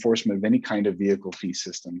future enforcement of any kind of vehicle fee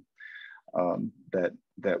system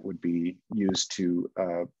that would be used to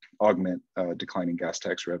augment declining gas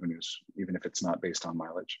tax revenues, even if it's not based on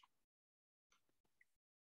mileage.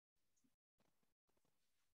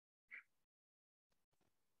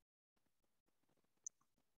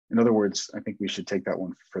 In other words, I think we should take that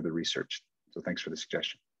one for further research. So thanks for the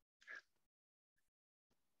suggestion.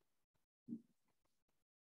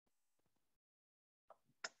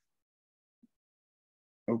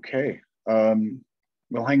 Okay,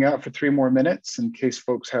 we'll hang out for 3 more minutes in case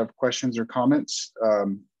folks have questions or comments.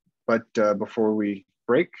 But before we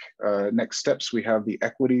break, next steps, we have the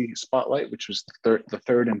equity spotlight, which was the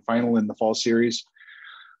third and final in the fall series.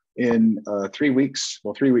 In 3 weeks,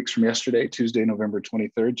 well, 3 weeks from yesterday, Tuesday, November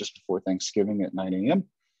 23rd, just before Thanksgiving at 9 a.m.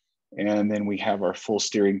 And then we have our full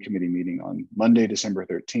steering committee meeting on Monday, December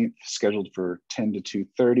 13th, scheduled for 10 to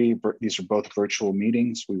 2:30. These are both virtual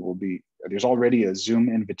meetings. There's already a Zoom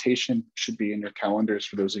invitation, should be in your calendars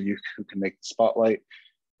for those of you who can make the spotlight.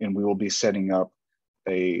 And we will be setting up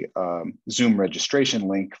a Zoom registration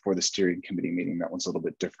link for the steering committee meeting. That one's a little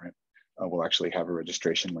bit different. We'll actually have a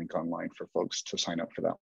registration link online for folks to sign up for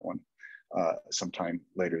that one sometime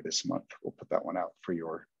later this month. We'll put that one out for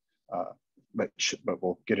your, but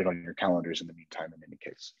we'll get it on your calendars in the meantime in any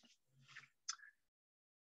case.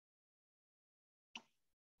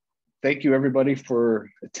 Thank you everybody for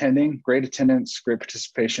attending. Great attendance, great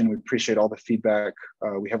participation. We appreciate all the feedback.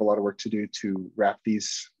 We have a lot of work to do to wrap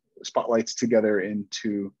these spotlights together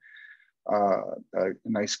into a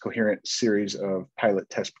nice coherent series of pilot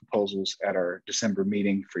test proposals at our December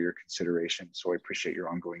meeting for your consideration. So I appreciate your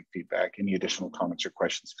ongoing feedback. Any additional comments or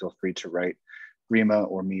questions, feel free to write Rima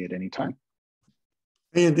or me at any time.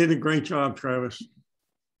 Hey, you did a great job, Travis.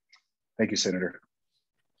 Thank you, Senator.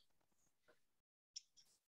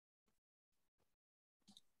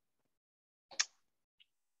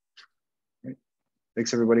 Great.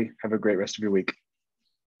 Thanks, everybody. Have a great rest of your week.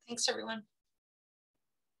 Thanks, everyone.